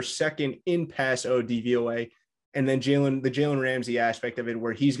Rams are second in pass DVOA. And then the Jalen Ramsey aspect of it,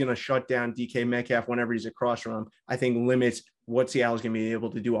 where he's going to shut down DK Metcalf whenever he's across from him, I think limits what Seattle's going to be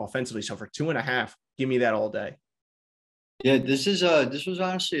able to do offensively. So for 2.5, give me that all day. Yeah, this was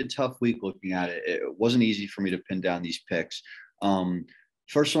honestly a tough week looking at it. It wasn't easy for me to pin down these picks.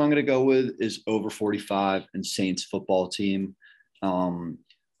 First one I'm going to go with is over 45 and Saints football team.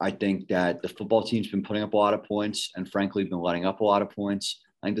 I think that the football team's been putting up a lot of points and frankly been letting up a lot of points.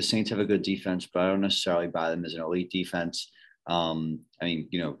 I think the Saints have a good defense, but I don't necessarily buy them as an elite defense. You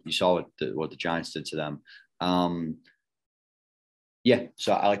saw what the Giants did to them.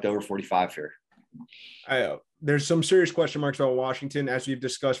 So I like the over 45 here. There's some serious question marks about Washington, as we've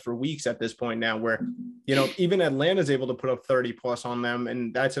discussed for weeks at this point now, where, even Atlanta's able to put up 30 plus on them.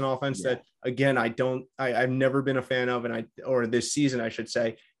 And that's an offense that, again, I've never been a fan of. Or this season, I should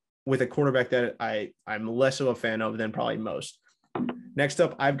say, with a quarterback that I'm less of a fan of than probably most. Next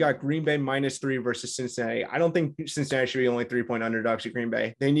up, I've got Green Bay -3 versus Cincinnati. I don't think Cincinnati should be only 3-point underdogs at Green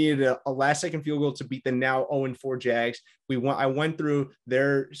Bay. They needed a last-second field goal to beat the now 0-4 Jags. I went through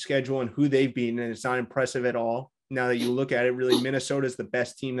their schedule and who they've beaten, and it's not impressive at all. Now that you look at it, really, Minnesota is the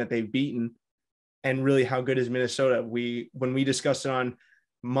best team that they've beaten. And really, how good is Minnesota? When we discussed it on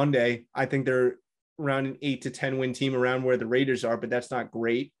Monday, I think they're around an 8 to 10 win team around where the Raiders are, but that's not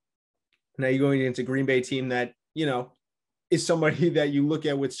great. Now you're going against a Green Bay team that, is somebody that you look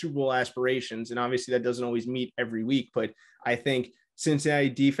at with Super Bowl aspirations. And obviously that doesn't always meet every week, but I think Cincinnati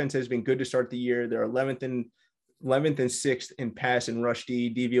defense has been good to start the year. They're 11th and 6th in pass and rush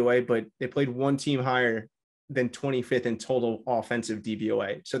DVOA, but they played one team higher than 25th in total offensive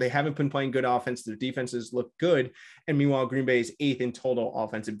DVOA. So they haven't been playing good offense. Their defenses look good. And meanwhile, Green Bay is 8th in total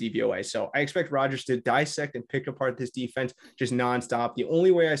offensive DVOA. So I expect Rodgers to dissect and pick apart this defense just nonstop. The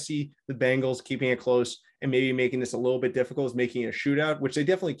only way I see the Bengals keeping it close and maybe making this a little bit difficult is making it a shootout, which they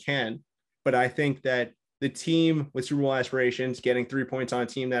definitely can. But I think that the team with Super Bowl aspirations getting 3 points on a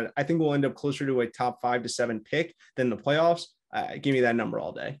team that I think will end up closer to a top 5 to 7 pick than the playoffs. Give me that number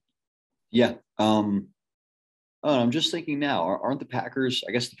all day. Yeah. I'm just thinking now, aren't the Packers?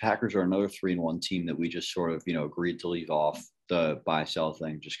 I guess the Packers are another 3-1 team that we just sort of, agreed to leave off the buy sell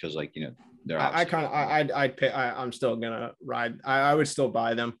thing just because, they're. I'm still gonna ride. I would still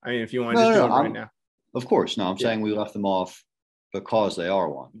buy them. I mean, if you want to do it right now. Of course, no. I'm saying we left them off because they are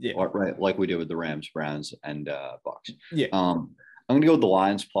one. Yeah. Right. Like we did with the Rams, Browns, and Bucks. Yeah. I'm going to go with the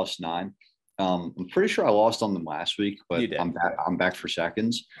Lions +9. I'm pretty sure I lost on them last week, but I'm back for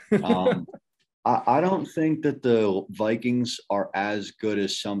seconds. I don't think that the Vikings are as good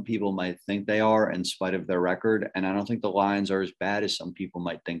as some people might think they are in spite of their record. And I don't think the Lions are as bad as some people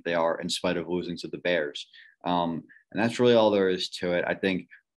might think they are in spite of losing to the Bears. And that's really all there is to it. I think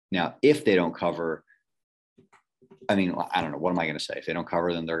now, if they don't cover, I mean, I don't know. What am I going to say? If they don't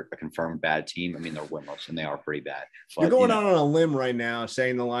cover, then they're a confirmed bad team. I mean, they're winless and they are pretty bad. But, you're going out on a limb right now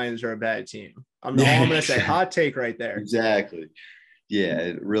saying the Lions are a bad team. I'm going to say hot take right there. Exactly.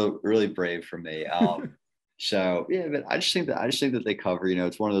 Yeah, really brave for me. So yeah, but I just think that they cover.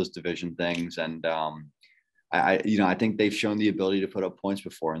 It's one of those division things, and I think they've shown the ability to put up points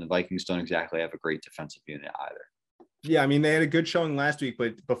before, and the Vikings don't exactly have a great defensive unit either. Yeah, I mean they had a good showing last week,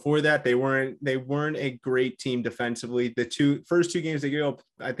 but before that they weren't a great team defensively. The first two games they gave up,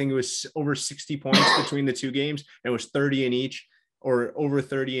 I think it was over 60 points between the two games. And it was 30 in each, or over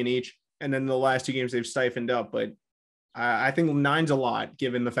 30 in each, and then the last two games they've siphoned up, but. I think 9's a lot,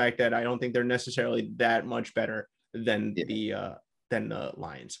 given the fact that I don't think they're necessarily that much better than the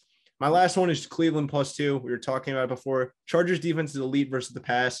Lions. My last one is Cleveland +2. We were talking about it before. Chargers defense is elite versus the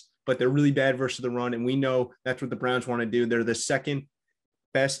pass, but they're really bad versus the run, and we know that's what the Browns want to do. They're the second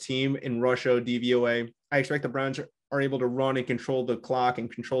best team in rush DVOA. I expect the Browns are able to run and control the clock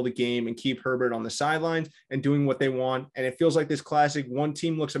and control the game and keep Herbert on the sidelines and doing what they want. And it feels like this classic one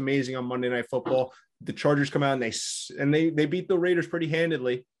team looks amazing on Monday Night Football. The Chargers come out and they beat the Raiders pretty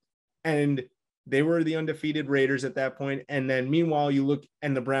handedly, and they were the undefeated Raiders at that point. And then meanwhile, you look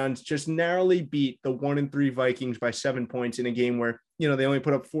and the Browns just narrowly beat the 1-3 Vikings by 7 points in a game where, they only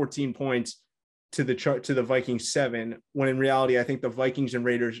put up 14 points to the Vikings 7, when in reality, I think the Vikings and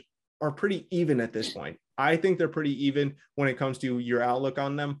Raiders are pretty even at this point. I think they're pretty even when it comes to your outlook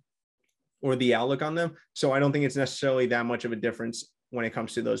on them, or the outlook on them. So I don't think it's necessarily that much of a difference when it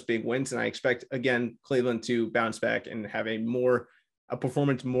comes to those big wins. And I expect, again, Cleveland to bounce back and have a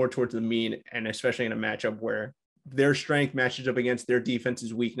performance more towards the mean, and especially in a matchup where their strength matches up against their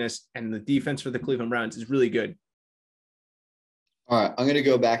defense's weakness, and the defense for the Cleveland Browns is really good. All right, I'm going to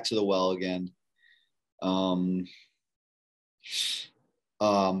go back to the well again. Torn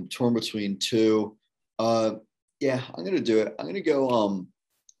between two. Yeah, I'm going to do it. I'm going to go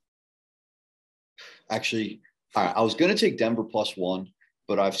actually, all right, I was going to take Denver +1,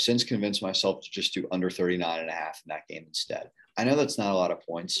 but I've since convinced myself to just do under 39.5 in that game instead. I know that's not a lot of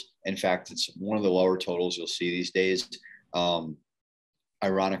points. In fact, it's one of the lower totals you'll see these days.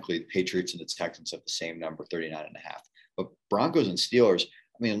 Ironically, the Patriots and the Texans have the same number, 39.5. But Broncos and Steelers,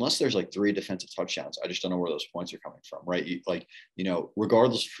 I mean, unless there's like 3 defensive touchdowns, I just don't know where those points are coming from, right?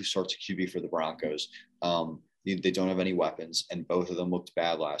 Regardless of who starts a QB for the Broncos, they don't have any weapons, and both of them looked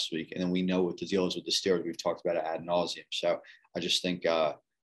bad last week. And then we know what the deal is with the Steelers. We've talked about it ad nauseum. So I just think I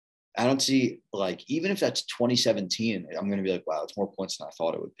don't see, like, even if that's 2017, I'm going to be like, wow, it's more points than I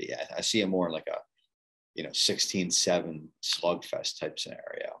thought it would be. I see it more like a 16-7 slugfest type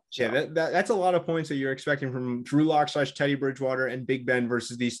scenario. So. Yeah, that's a lot of points that you're expecting from Drew Lock / Teddy Bridgewater and Big Ben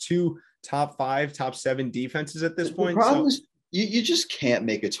versus these two top 5, top 7 defenses at this point. The problem is you just can't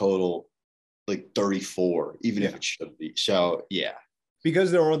make a total like 34, even if it should be. So yeah,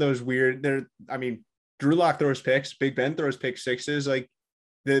 because there are those weird. Drew Lock throws picks, Big Ben throws pick sixes. Like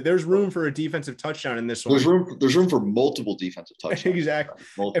there's room for a defensive touchdown in this one. There's room for multiple defensive touchdowns. Exactly.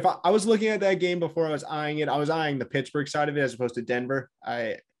 If I was looking at that game before I was eyeing it, I was eyeing the Pittsburgh side of it as opposed to Denver.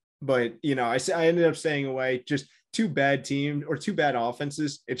 I ended up staying away. Just two bad teams or two bad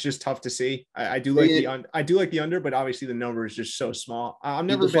offenses. It's just tough to see. I do like the under, but obviously the number is just so small. I've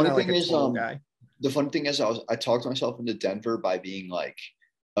never been like a total guy. The funny thing is, I talked myself into Denver by being like,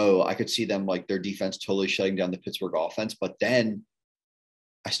 oh, I could see them, like, their defense totally shutting down the Pittsburgh offense. But then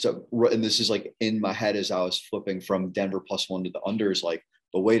and this is like in my head as I was flipping from Denver +1 to the unders, like,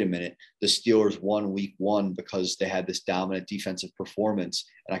 but wait a minute, the Steelers won week 1 because they had this dominant defensive performance,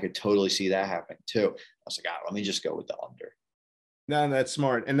 and I could totally see that happening too. I was like, let me just go with the under. No, that's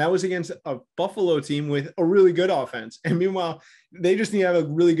smart. And that was against a Buffalo team with a really good offense. And meanwhile, they just need to have a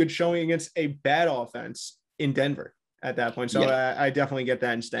really good showing against a bad offense in Denver at that point. So yeah. I definitely get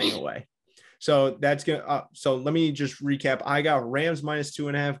that and staying away. So that's going to, so let me just recap. I got Rams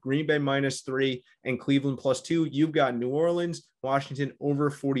 -2.5, Green Bay -3, and Cleveland +2. You've got New Orleans, Washington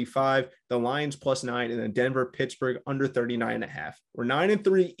over 45, the Lions +9, and then Denver, Pittsburgh under 39.5. We're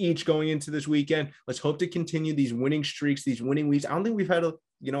 9-3 each going into this weekend. Let's hope to continue these winning streaks, these winning weeks. I don't think we've had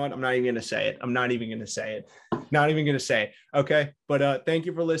you know what? I'm not even going to say it. Not even going to say it. Okay. But thank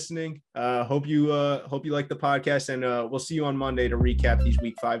you for listening. Hope you like the podcast, and we'll see you on Monday to recap these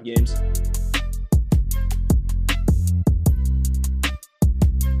week 5 games.